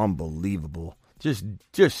 Unbelievable.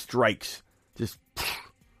 Just strikes.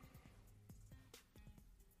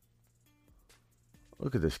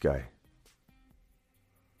 Look at this guy.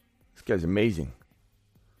 This guy's amazing.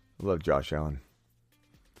 I love Josh Allen.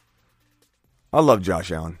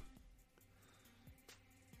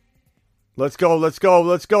 Let's go,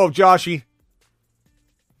 Joshy.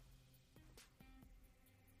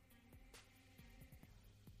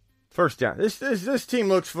 First down. This team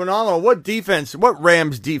looks phenomenal. What defense? What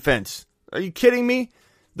Rams defense? Are you kidding me?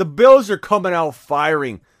 The Bills are coming out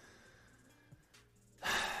firing.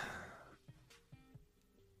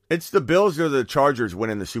 It's the Bills or the Chargers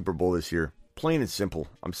winning the Super Bowl this year. Plain and simple.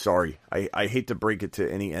 I'm sorry. I hate to break it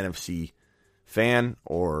to any NFC fan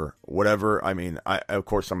or whatever. I mean, of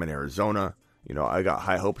course I'm in Arizona. You know, I got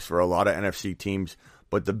high hopes for a lot of NFC teams.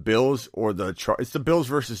 But the Bills or it's the Bills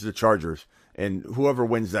versus the Chargers. And whoever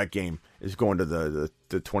wins that game is going to the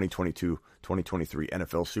 2022-2023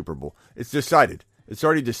 NFL Super Bowl. It's decided. It's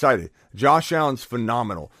already decided. Josh Allen's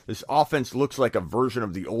phenomenal. This offense looks like a version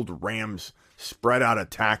of the old Rams spread out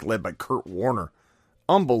attack led by Kurt Warner.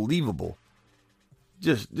 Unbelievable.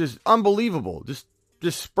 Just unbelievable. Just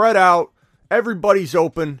spread out. Everybody's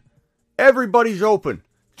open. Everybody's open.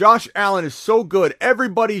 Josh Allen is so good.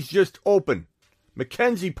 Everybody's just open.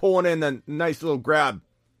 McKenzie pulling in a nice little grab.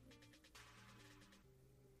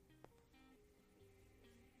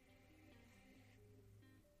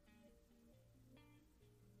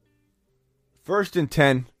 First and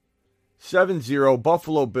 10, 7-0,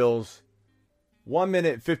 Buffalo Bills. 1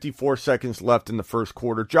 minute, 54 seconds left in the first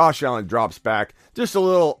quarter. Josh Allen drops back. Just a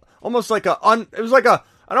little, almost like it was like a,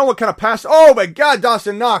 I don't know what kind of pass. Oh my God,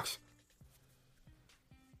 Dawson Knox.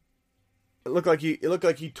 It looked like he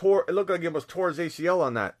almost tore his ACL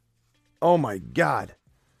on that. Oh my God.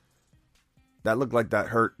 That looked like that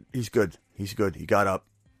hurt. He's good. He got up.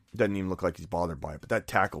 Doesn't even look like he's bothered by it. But that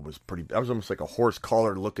tackle was that was almost like a horse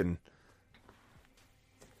collar looking.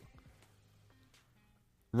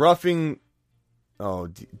 Roughing. Oh,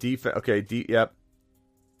 defense. Okay, yep.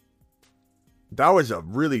 That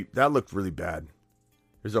looked really bad.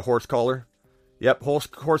 There's a horse collar. Yep,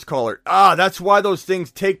 horse collar. That's why those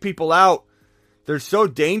things take people out. They're so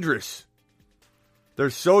dangerous. They're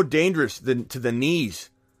so dangerous to the knees.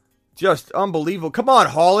 Just unbelievable. Come on,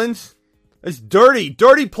 Hollins. It's dirty.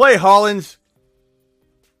 Dirty play, Hollins.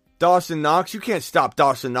 Dawson Knox. You can't stop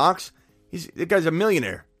Dawson Knox. The guy's a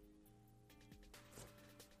millionaire.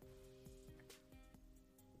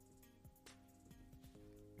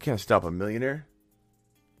 Can't stop a millionaire.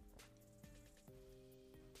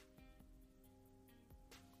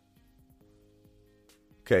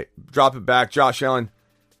 Okay, drop it back. Josh Allen.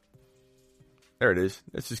 There it is.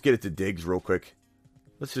 Let's just get it to Diggs real quick.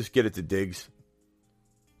 Let's get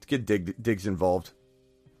Diggs involved.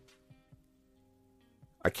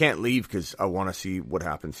 I can't leave because I want to see what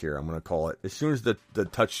happens here. I'm going to call it. As soon as the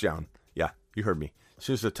touchdown. Yeah, you heard me. As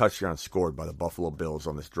soon as the touchdown scored by the Buffalo Bills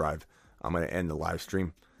on this drive, I'm going to end the live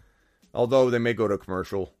stream. Although they may go to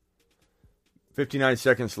commercial. 59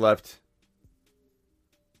 seconds left.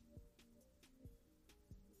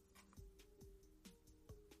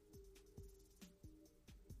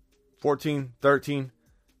 $14, $13.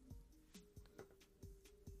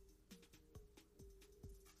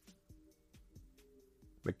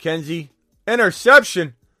 McKenzie.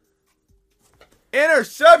 Interception.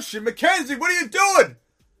 McKenzie, what are you doing?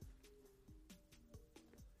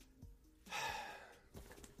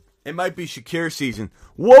 It might be Shakir season.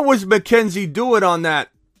 What was McKenzie doing on that?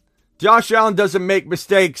 Josh Allen doesn't make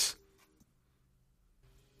mistakes.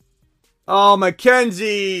 Oh,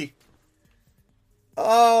 McKenzie.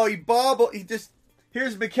 Oh, he bobbled.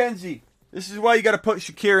 Here's McKenzie. This is why you got to put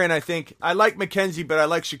Shakir in, I think. I like McKenzie, but I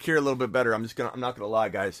like Shakir a little bit better. I'm not going to lie,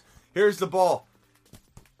 guys. Here's the ball.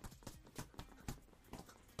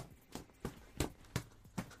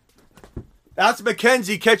 That's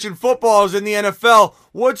McKenzie catching footballs in the NFL.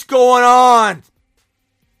 What's going on?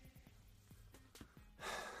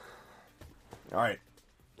 All right.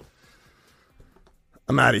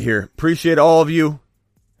 I'm out of here. Appreciate all of you.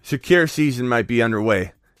 Shakir season might be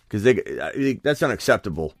underway because that's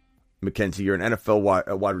unacceptable. McKenzie, you're an NFL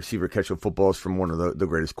wide receiver catching footballs from one of the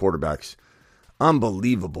greatest quarterbacks.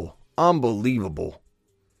 Unbelievable. Unbelievable.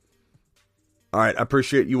 All right. I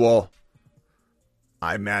appreciate you all.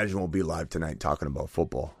 I imagine we'll be live tonight talking about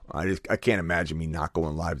football. I can't imagine me not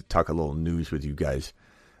going live to talk a little news with you guys.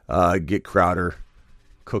 Get Crowder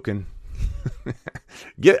cooking.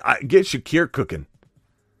 get Shakir cooking.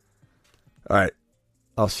 All right.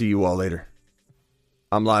 I'll see you all later.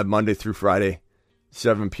 I'm live Monday through Friday,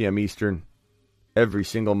 7 p.m. Eastern. Every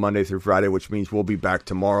single Monday through Friday, which means we'll be back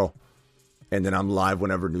tomorrow. And then I'm live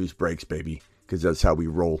whenever news breaks, baby, because that's how we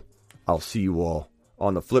roll. I'll see you all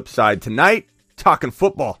on the flip side tonight. Talking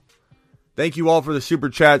football. Thank you all for the super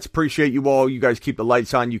chats. Appreciate you all. You guys keep the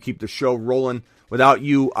lights on. You keep the show rolling. Without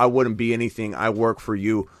you, I wouldn't be anything. I work for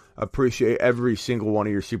you. Appreciate every single one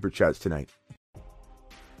of your super chats tonight.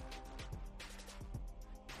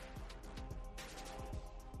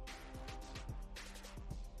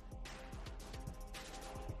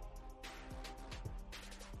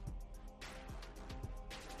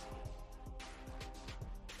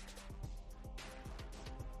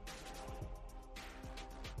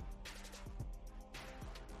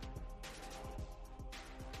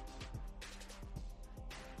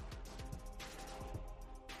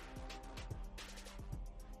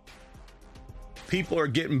 People are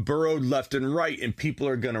getting burrowed left and right, and people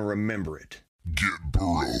are going to remember it. Get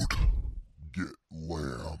burrowed. Get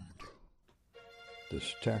lambed. The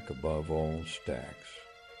stack above all stacks.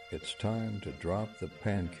 It's time to drop the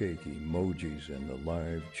pancake emojis in the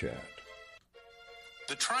live chat.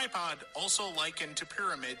 The tripod, also likened to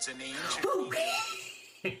pyramids in ancient...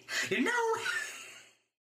 You know...